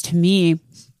like, because to me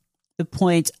the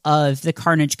point of the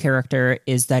Carnage character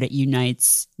is that it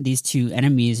unites these two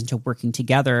enemies into working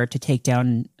together to take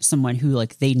down someone who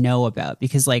they know about,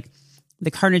 because the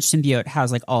Carnage symbiote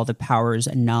has all the powers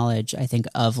and knowledge, I think,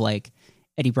 of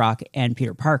Eddie Brock and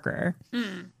Peter Parker.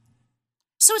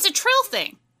 So it's a trail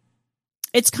thing.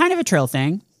 It's kind of a trail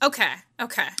thing. Okay.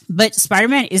 But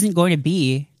Spider-Man isn't going to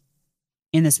be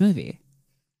in this movie.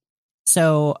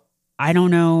 So I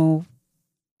don't know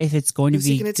if it's going to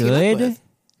be good.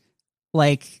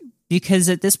 Because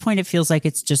at this point it feels like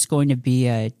it's just going to be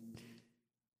a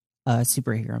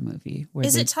superhero movie.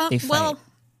 Is it tough? Well,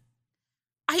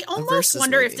 I almost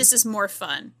wonder if this is more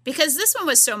fun, because this one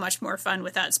was so much more fun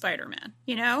without Spider-Man,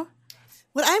 you know?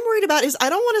 What I'm worried about is I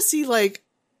don't want to see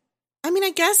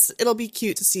I guess it'll be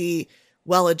cute to see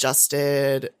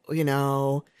well-adjusted,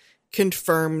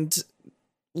 confirmed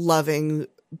loving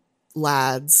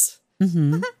lads,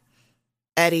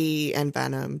 Eddie and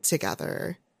Venom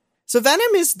together. So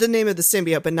Venom is the name of the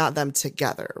symbiote, but not them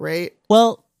together, right?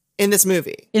 Well, in this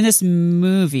movie,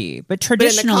 but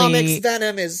traditionally, but in the comics,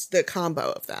 Venom is the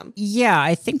combo of them. Yeah,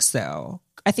 I think so.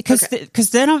 I think because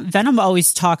Venom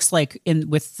always talks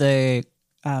with the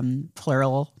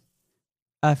plural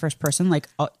first person,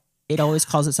 it always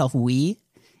calls itself we,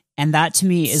 and that to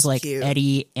me is cute.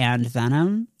 Eddie and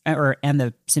Venom and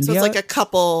the symbiote. So it's a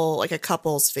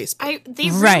couple's Facebook. They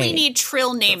really need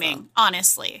Trill naming,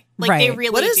 honestly. They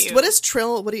really do. What is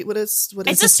Trill? What is?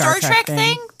 It's a Star Trek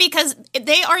thing, because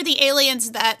they are the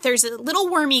aliens that there's a little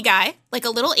wormy guy, a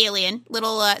little alien,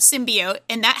 little symbiote,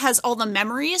 and that has all the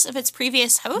memories of its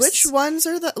previous hosts. Which ones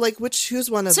are who's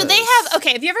one of those? So they have,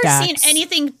 have you ever Dax. seen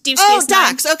anything Deep Space Nine?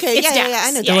 Dax. Okay, it's yeah,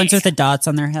 I know the ones with the dots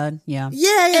on their head. Yeah.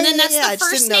 And then that's the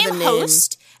first name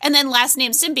host, and then last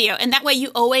name symbiote, and that way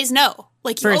you always know.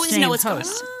 You first always know what's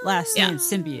host, going on. Last name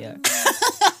symbiote.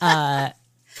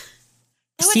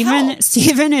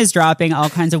 Steven is dropping all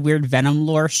kinds of weird Venom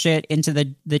lore shit into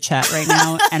the chat right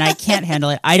now, and I can't handle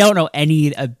it. I don't know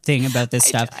anything about this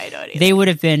stuff. I don't either. They would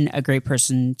have been a great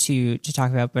person to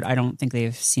talk about, but I don't think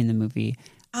they've seen the movie.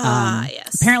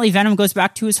 Yes. Apparently, Venom goes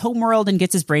back to his homeworld and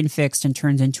gets his brain fixed and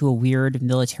turns into a weird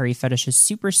military fetishist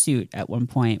super suit at one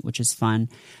point, which is fun.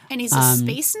 And he's a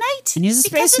space knight? And he's a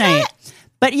space knight.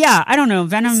 But yeah, I don't know.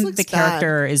 Venom, the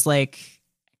character, is like...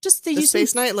 just the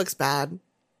Space Knight looks bad.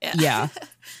 Yeah.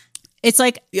 It's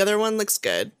like... the other one looks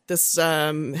good. This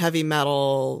heavy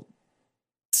metal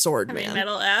sword man. Heavy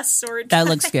metal-ass sword that guy.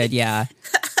 looks good, yeah.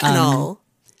 No,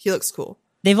 he looks cool.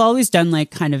 They've always done like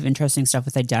kind of interesting stuff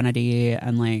with identity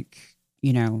and like,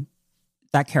 you know,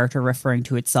 that character referring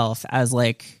to itself as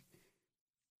like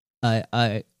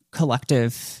a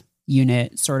collective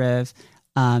unit sort of.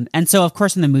 And so of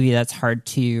course in the movie that's hard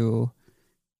to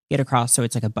get across. So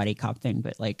it's like a buddy cop thing,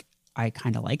 but like I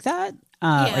kind of like that.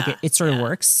 Like it sort of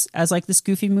works as like this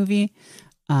goofy movie.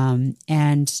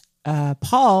 And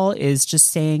Paul is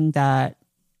just saying that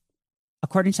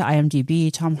according to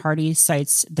IMDb, Tom Hardy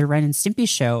cites the Ren and Stimpy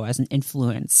show as an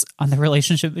influence on the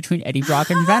relationship between Eddie Brock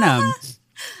and Venom.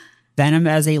 Venom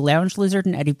as a lounge lizard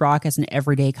and Eddie Brock as an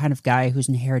everyday kind of guy who's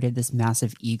inherited this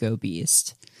massive ego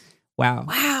beast.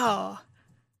 Wow.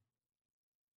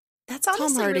 That's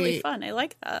honestly really fun. I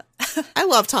like that. I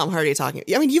love Tom Hardy talking.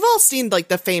 I mean, you've all seen like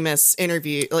the famous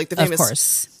interview, like the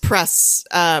famous press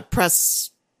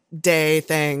day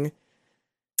thing.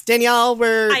 Danielle,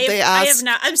 where they ask... I have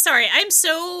not. I'm sorry. I'm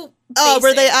so basic. Oh,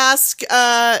 where they ask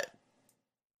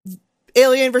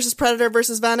Alien versus Predator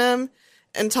versus Venom,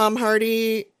 and Tom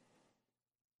Hardy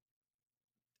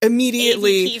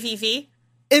immediately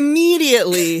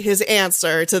his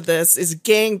answer to this is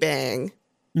gangbang.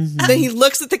 Mm-hmm. Then he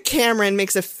looks at the camera and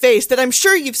makes a face that I'm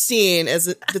sure you've seen I'm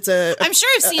sure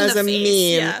I've seen as the a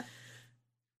face. meme. Yeah.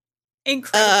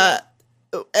 Incredible.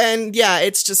 And yeah,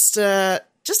 it's just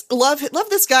love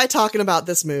this guy talking about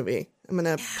this movie. I'm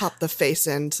gonna pop the face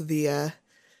into the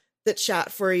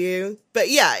chat for you. But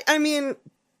yeah, I mean,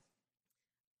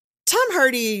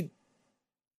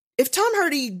 if Tom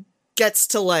Hardy gets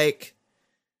to like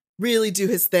really do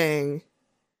his thing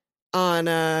on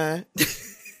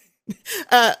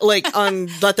like on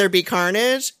Let There Be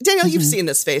Carnage, Danielle, you've seen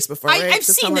this face before, right? I've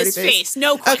seen this face,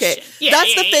 no question. Okay,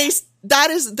 that's the face.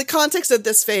 That is the context of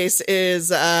this face is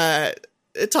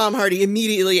Tom Hardy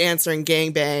immediately answering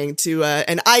gangbang to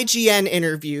an IGN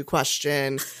interview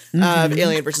question of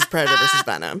Alien versus Predator versus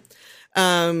Venom.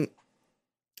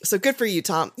 So good for you,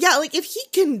 Tom. Yeah, like if he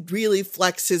can really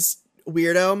flex his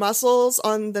weirdo muscles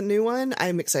on the new one,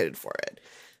 I'm excited for it.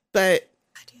 But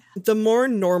the more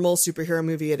normal superhero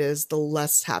movie it is, the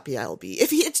less happy I'll be.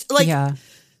 If it's like,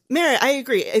 Mary, I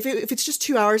agree. If it's just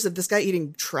 2 hours of this guy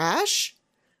eating trash,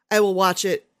 I will watch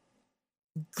it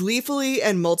gleefully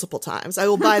and multiple times. I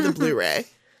will buy the Blu-ray.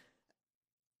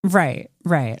 Right.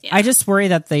 Yeah. I just worry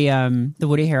that the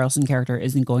Woody Harrelson character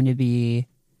isn't going to be,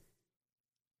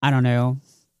 I don't know,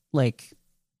 like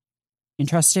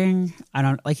interesting. I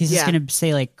don't like. He's just going to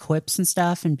say like quips and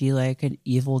stuff and be like an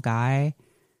evil guy.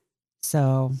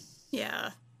 So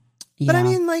yeah. But I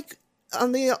mean, like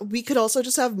we could also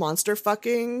just have monster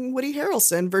fucking Woody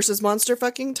Harrelson versus monster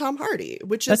fucking Tom Hardy,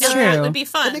 which is true. That would be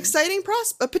fun. An exciting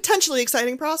a potentially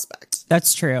exciting prospect.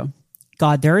 That's true.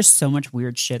 God, there is so much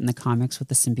weird shit in the comics with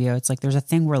the symbiotes. Like there's a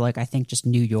thing where like I think just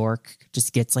New York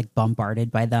just gets like bombarded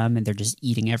by them and they're just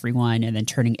eating everyone and then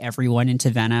turning everyone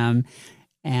into Venom.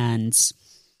 And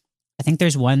I think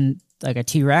there's one like a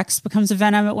T-Rex becomes a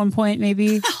Venom at one point,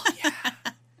 maybe. Oh yeah.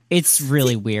 It's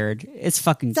really weird. It's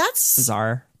fucking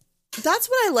bizarre. That's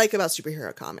what I like about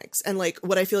superhero comics, and like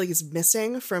what I feel like is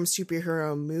missing from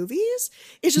superhero movies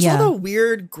is just all the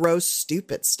weird, gross,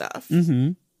 stupid stuff.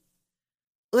 Mm-hmm.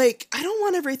 Like I don't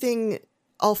want everything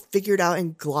all figured out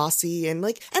and glossy and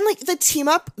like the team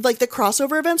up, like the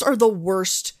crossover events are the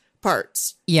worst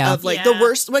parts. Yeah, of like the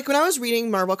worst. Like when I was reading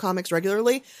Marvel comics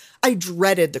regularly, I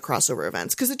dreaded the crossover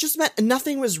events because it just meant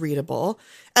nothing was readable.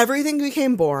 Everything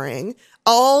became boring.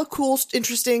 All cool,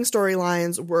 interesting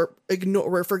storylines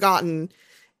were forgotten,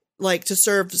 like to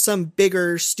serve some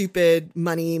bigger, stupid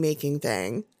money making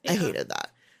thing. Yeah. I hated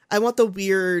that. I want the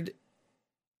weird,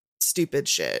 stupid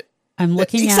shit. I'm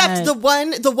looking except the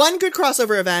one good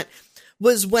crossover event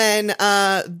was when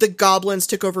the goblins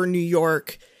took over New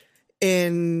York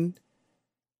in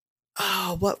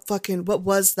what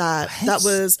was that? What? That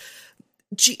was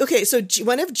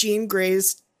one of Jean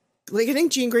Grey's, like I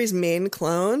think Jean Grey's main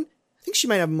clone. I think she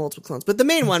might have multiple clones, but the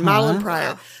main one, Madeline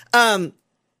Pryor,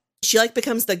 she like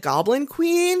becomes the Goblin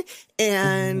Queen,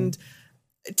 and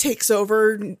takes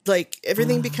over, like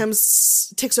everything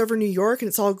takes over New York and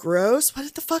it's all gross.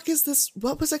 What the fuck is this?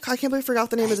 What was it? I can't believe I forgot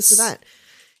the name of this event.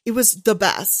 It was the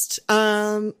best.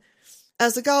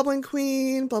 As the Goblin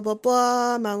Queen, blah, blah,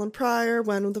 blah, Madeline Pryor,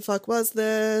 when the fuck was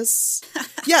this?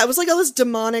 Yeah, it was like all this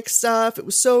demonic stuff. It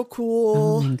was so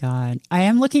cool. Oh my God. I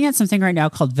am looking at something right now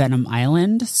called Venom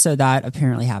Island. So that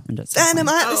apparently happened at some Venom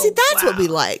point. Island. See, that's what we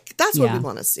like. That's what we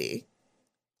want to see.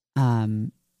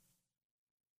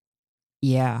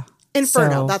 Yeah.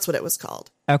 Inferno, that's what it was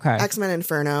called. Okay. X-Men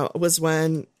Inferno was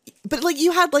when, but like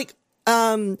you had like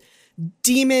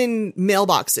demon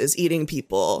mailboxes eating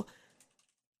people.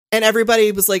 And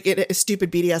everybody was like in a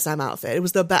stupid BDSM outfit. It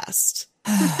was the best.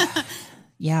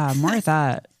 Yeah, more of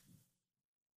that.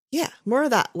 Yeah, more of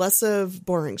that. Less of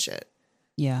boring shit.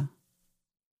 Yeah.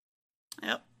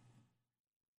 Yep.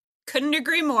 Couldn't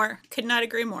agree more. Could not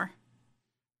agree more.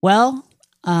 Well,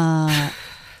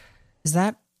 is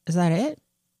that it?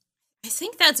 I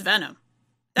think that's Venom.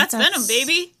 That's Venom,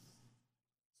 baby.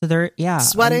 So they're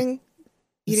sweating,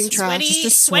 eating trash. Sweaty, Just a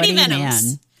sweaty sweaty Venoms.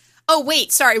 man. Oh,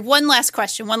 wait, sorry. One last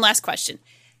question.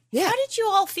 Yeah. How did you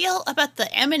all feel about the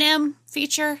Eminem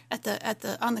feature at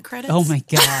the on the credits? Oh my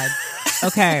God.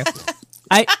 Okay.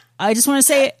 I just want to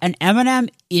say an Eminem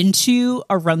into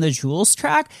a Run the Jewels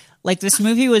track. Like this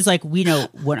movie was like, we know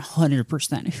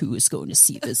 100% who is going to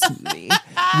see this movie.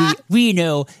 we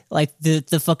know like the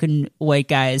fucking white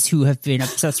guys who have been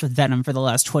obsessed with Venom for the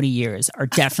last 20 years are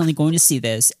definitely going to see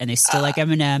this, and they still like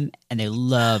Eminem and they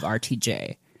love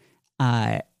RTJ.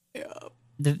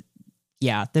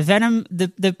 The Venom,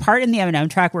 the part in the Eminem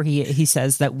track where he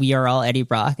says that we are all Eddie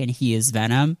Brock and he is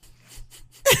Venom.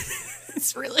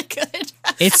 It's really good.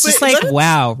 It's just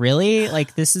wow, really? Like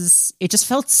it just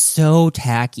felt so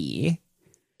tacky.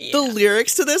 Yeah. The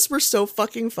lyrics to this were so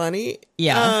fucking funny.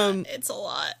 Yeah. It's a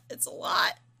lot.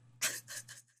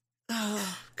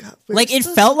 Oh God. Like it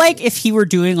felt like if he were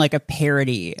doing like a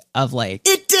parody of like.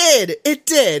 It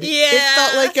did. Yeah. It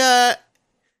felt like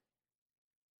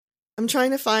I'm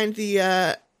trying to find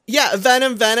the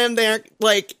Venom. They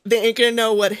ain't gonna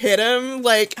know what hit him.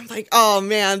 Like I'm like, oh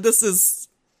man, this is.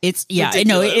 It's ridiculous. I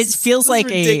know it feels like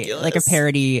ridiculous. a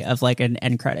parody of like an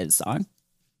end credits song.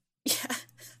 Yeah.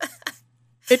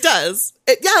 It does.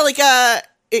 It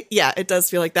does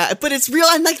feel like that. But it's real,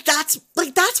 and that's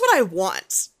what I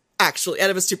want actually out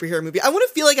of a superhero movie. I want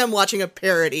to feel like I'm watching a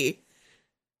parody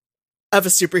of a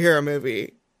superhero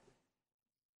movie.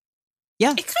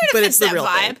 Yeah, it kind of fits that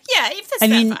vibe. Yeah, it fits that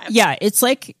vibe. Yeah, it's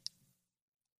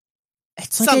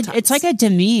like a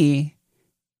Demi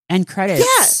end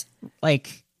credits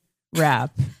like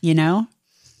rap, you know?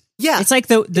 Yeah, it's like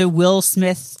the Will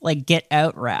Smith like Get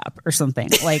Out rap or something.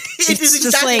 Like it is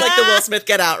exactly like the Will Smith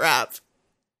Get Out rap.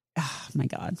 Oh my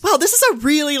God! Wow, this is a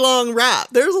really long rap.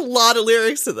 There's a lot of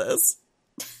lyrics to this.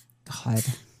 God.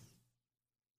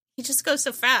 He just goes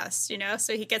so fast, you know,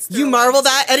 so he gets through. You marvel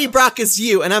that? Eddie Brock is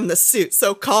you, and I'm the suit,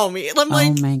 so call me. And I'm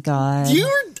like, oh my God. You're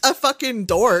a fucking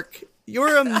dork.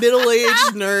 You're a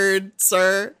middle-aged nerd,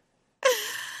 sir.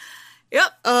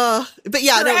 Yep. But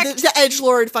yeah, no, the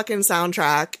edgelord fucking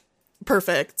soundtrack.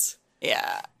 Perfect.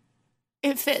 Yeah.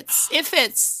 It fits. It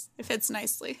fits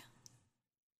nicely.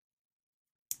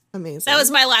 Amazing. That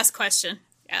was my last question.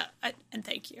 Yeah, and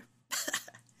thank you.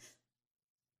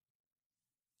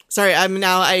 Sorry, I'm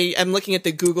looking at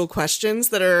the Google questions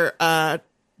that are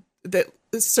that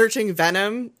searching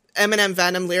Venom, Eminem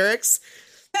Venom lyrics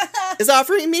is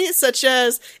offering me, such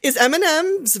as, is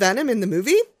Eminem's Venom in the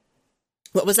movie?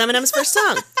 What was Eminem's first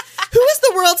song? Who is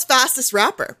the world's fastest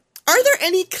rapper? Are there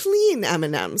any clean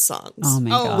Eminem songs? Oh my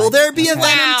God. Will there be a Venom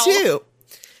Wow. 2?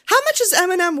 How much is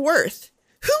Eminem worth?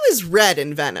 Who is Red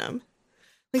in Venom?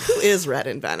 Like, who is Red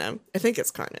in Venom? I think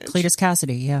it's Carnage. Cletus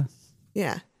Cassidy, yeah.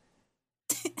 Yeah.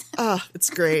 Oh, it's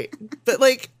great. But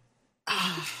like,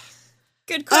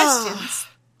 good questions.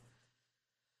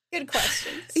 Good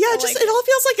questions. Yeah, it all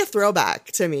feels like a throwback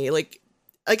to me. Like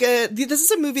this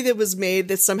is a movie that was made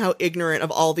that's somehow ignorant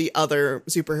of all the other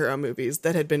superhero movies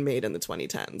that had been made in the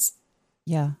 2010s.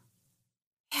 Yeah.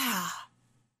 Yeah.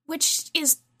 Which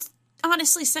is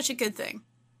honestly such a good thing.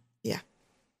 Yeah.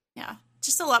 Yeah.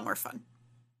 Just a lot more fun.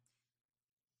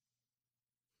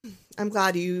 I'm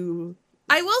glad you...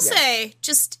 I will say,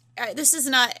 just, this is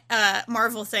not a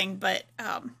Marvel thing, but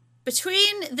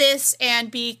between this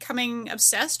and becoming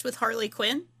obsessed with Harley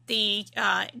Quinn, the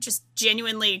just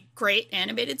genuinely great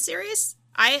animated series,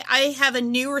 I have a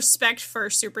new respect for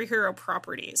superhero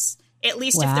properties, at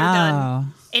least if they're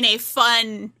done in a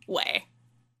fun way.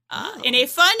 In a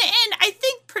fun and, I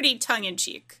think, pretty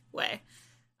tongue-in-cheek way.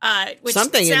 Which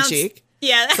Something in cheek.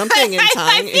 Yeah, something in tongue.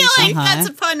 I feel like that's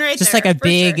a pun right just there. Just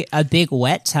like a big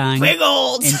wet tongue. Big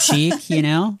old. And cheek, you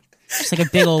know? Just like a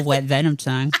big old wet Venom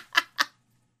tongue.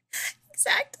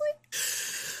 Exactly.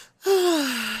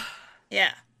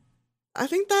 Yeah. I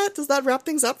think does that wrap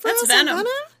things up for us? Venom.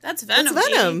 That's Venom. That's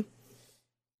Venom.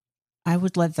 I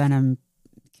would let Venom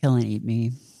kill and eat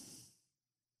me.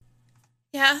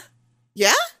 Yeah.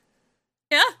 Yeah?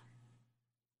 Yeah.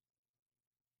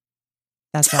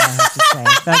 That's all I have to say.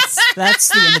 That's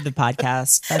the end of the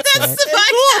podcast. That's it. The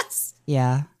podcast.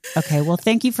 Yeah. Okay. Well,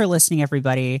 thank you for listening,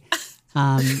 everybody.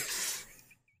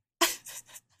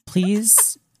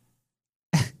 Please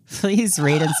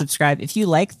rate and subscribe. If you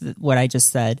like what I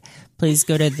just said, please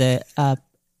go to the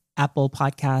Apple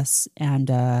Podcasts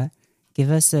and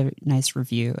give us a nice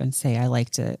review and say I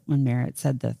liked it when Merritt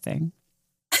said the thing.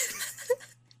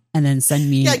 And then send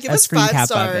me a screen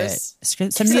cap of it.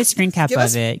 Send me a screen cap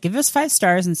of it. Give us 5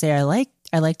 stars and say I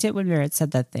liked it when Merritt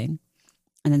said that thing.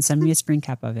 And then send me a screen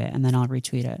cap of it, and then I'll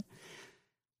retweet it.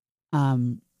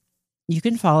 You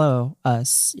can follow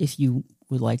us if you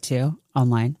would like to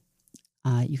online.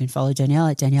 You can follow Danielle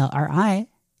at Danielle RI.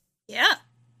 Yeah.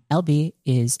 LB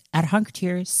is at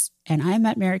Hunktears, and I'm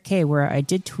at Merritt K, where I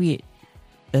did tweet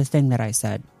the thing that I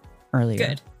said earlier.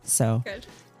 Good. So, good.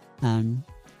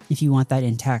 If you want that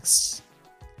in text,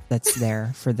 that's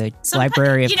there for the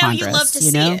Library of Congress. You love to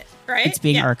see it, right? It's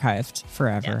being archived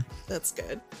forever. Yeah, that's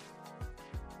good.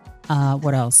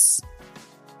 What else?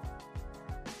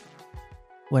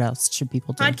 What else should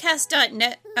people do?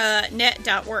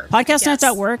 Podcast.net.work.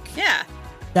 Podcast.net.work. Yeah.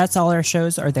 That's all our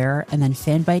shows are there. And then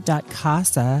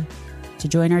fanbite.casa to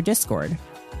join our Discord.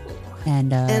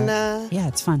 And yeah,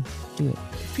 it's fun. Do it.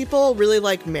 People really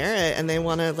like Merritt and they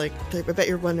want to I bet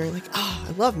you're wondering oh,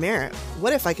 I love Merritt.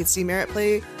 What if I could see Merritt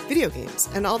play video games?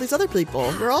 And all these other people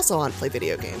who are also on play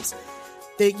video games.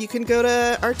 You can go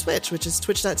to our Twitch, which is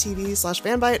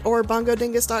twitch.tv/fanbite or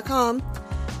bongodingus.com.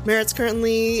 Merritt's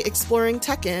currently exploring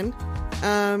Tekken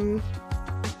on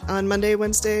Monday,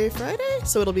 Wednesday, Friday.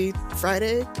 So it'll be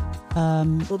Friday.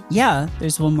 Yeah,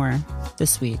 there's one more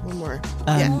this week. One more.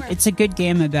 It's a good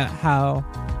game about how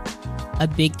a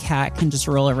big cat can just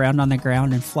roll around on the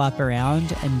ground and flop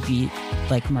around and beat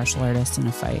martial artists in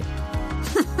a fight.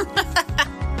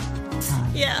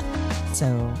 Yeah.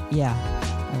 So yeah,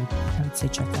 I would say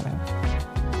check that out.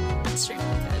 That's really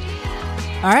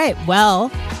good. All right.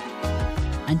 Well,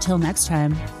 until next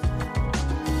time,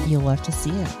 you'll have to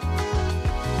see it.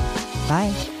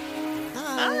 Bye.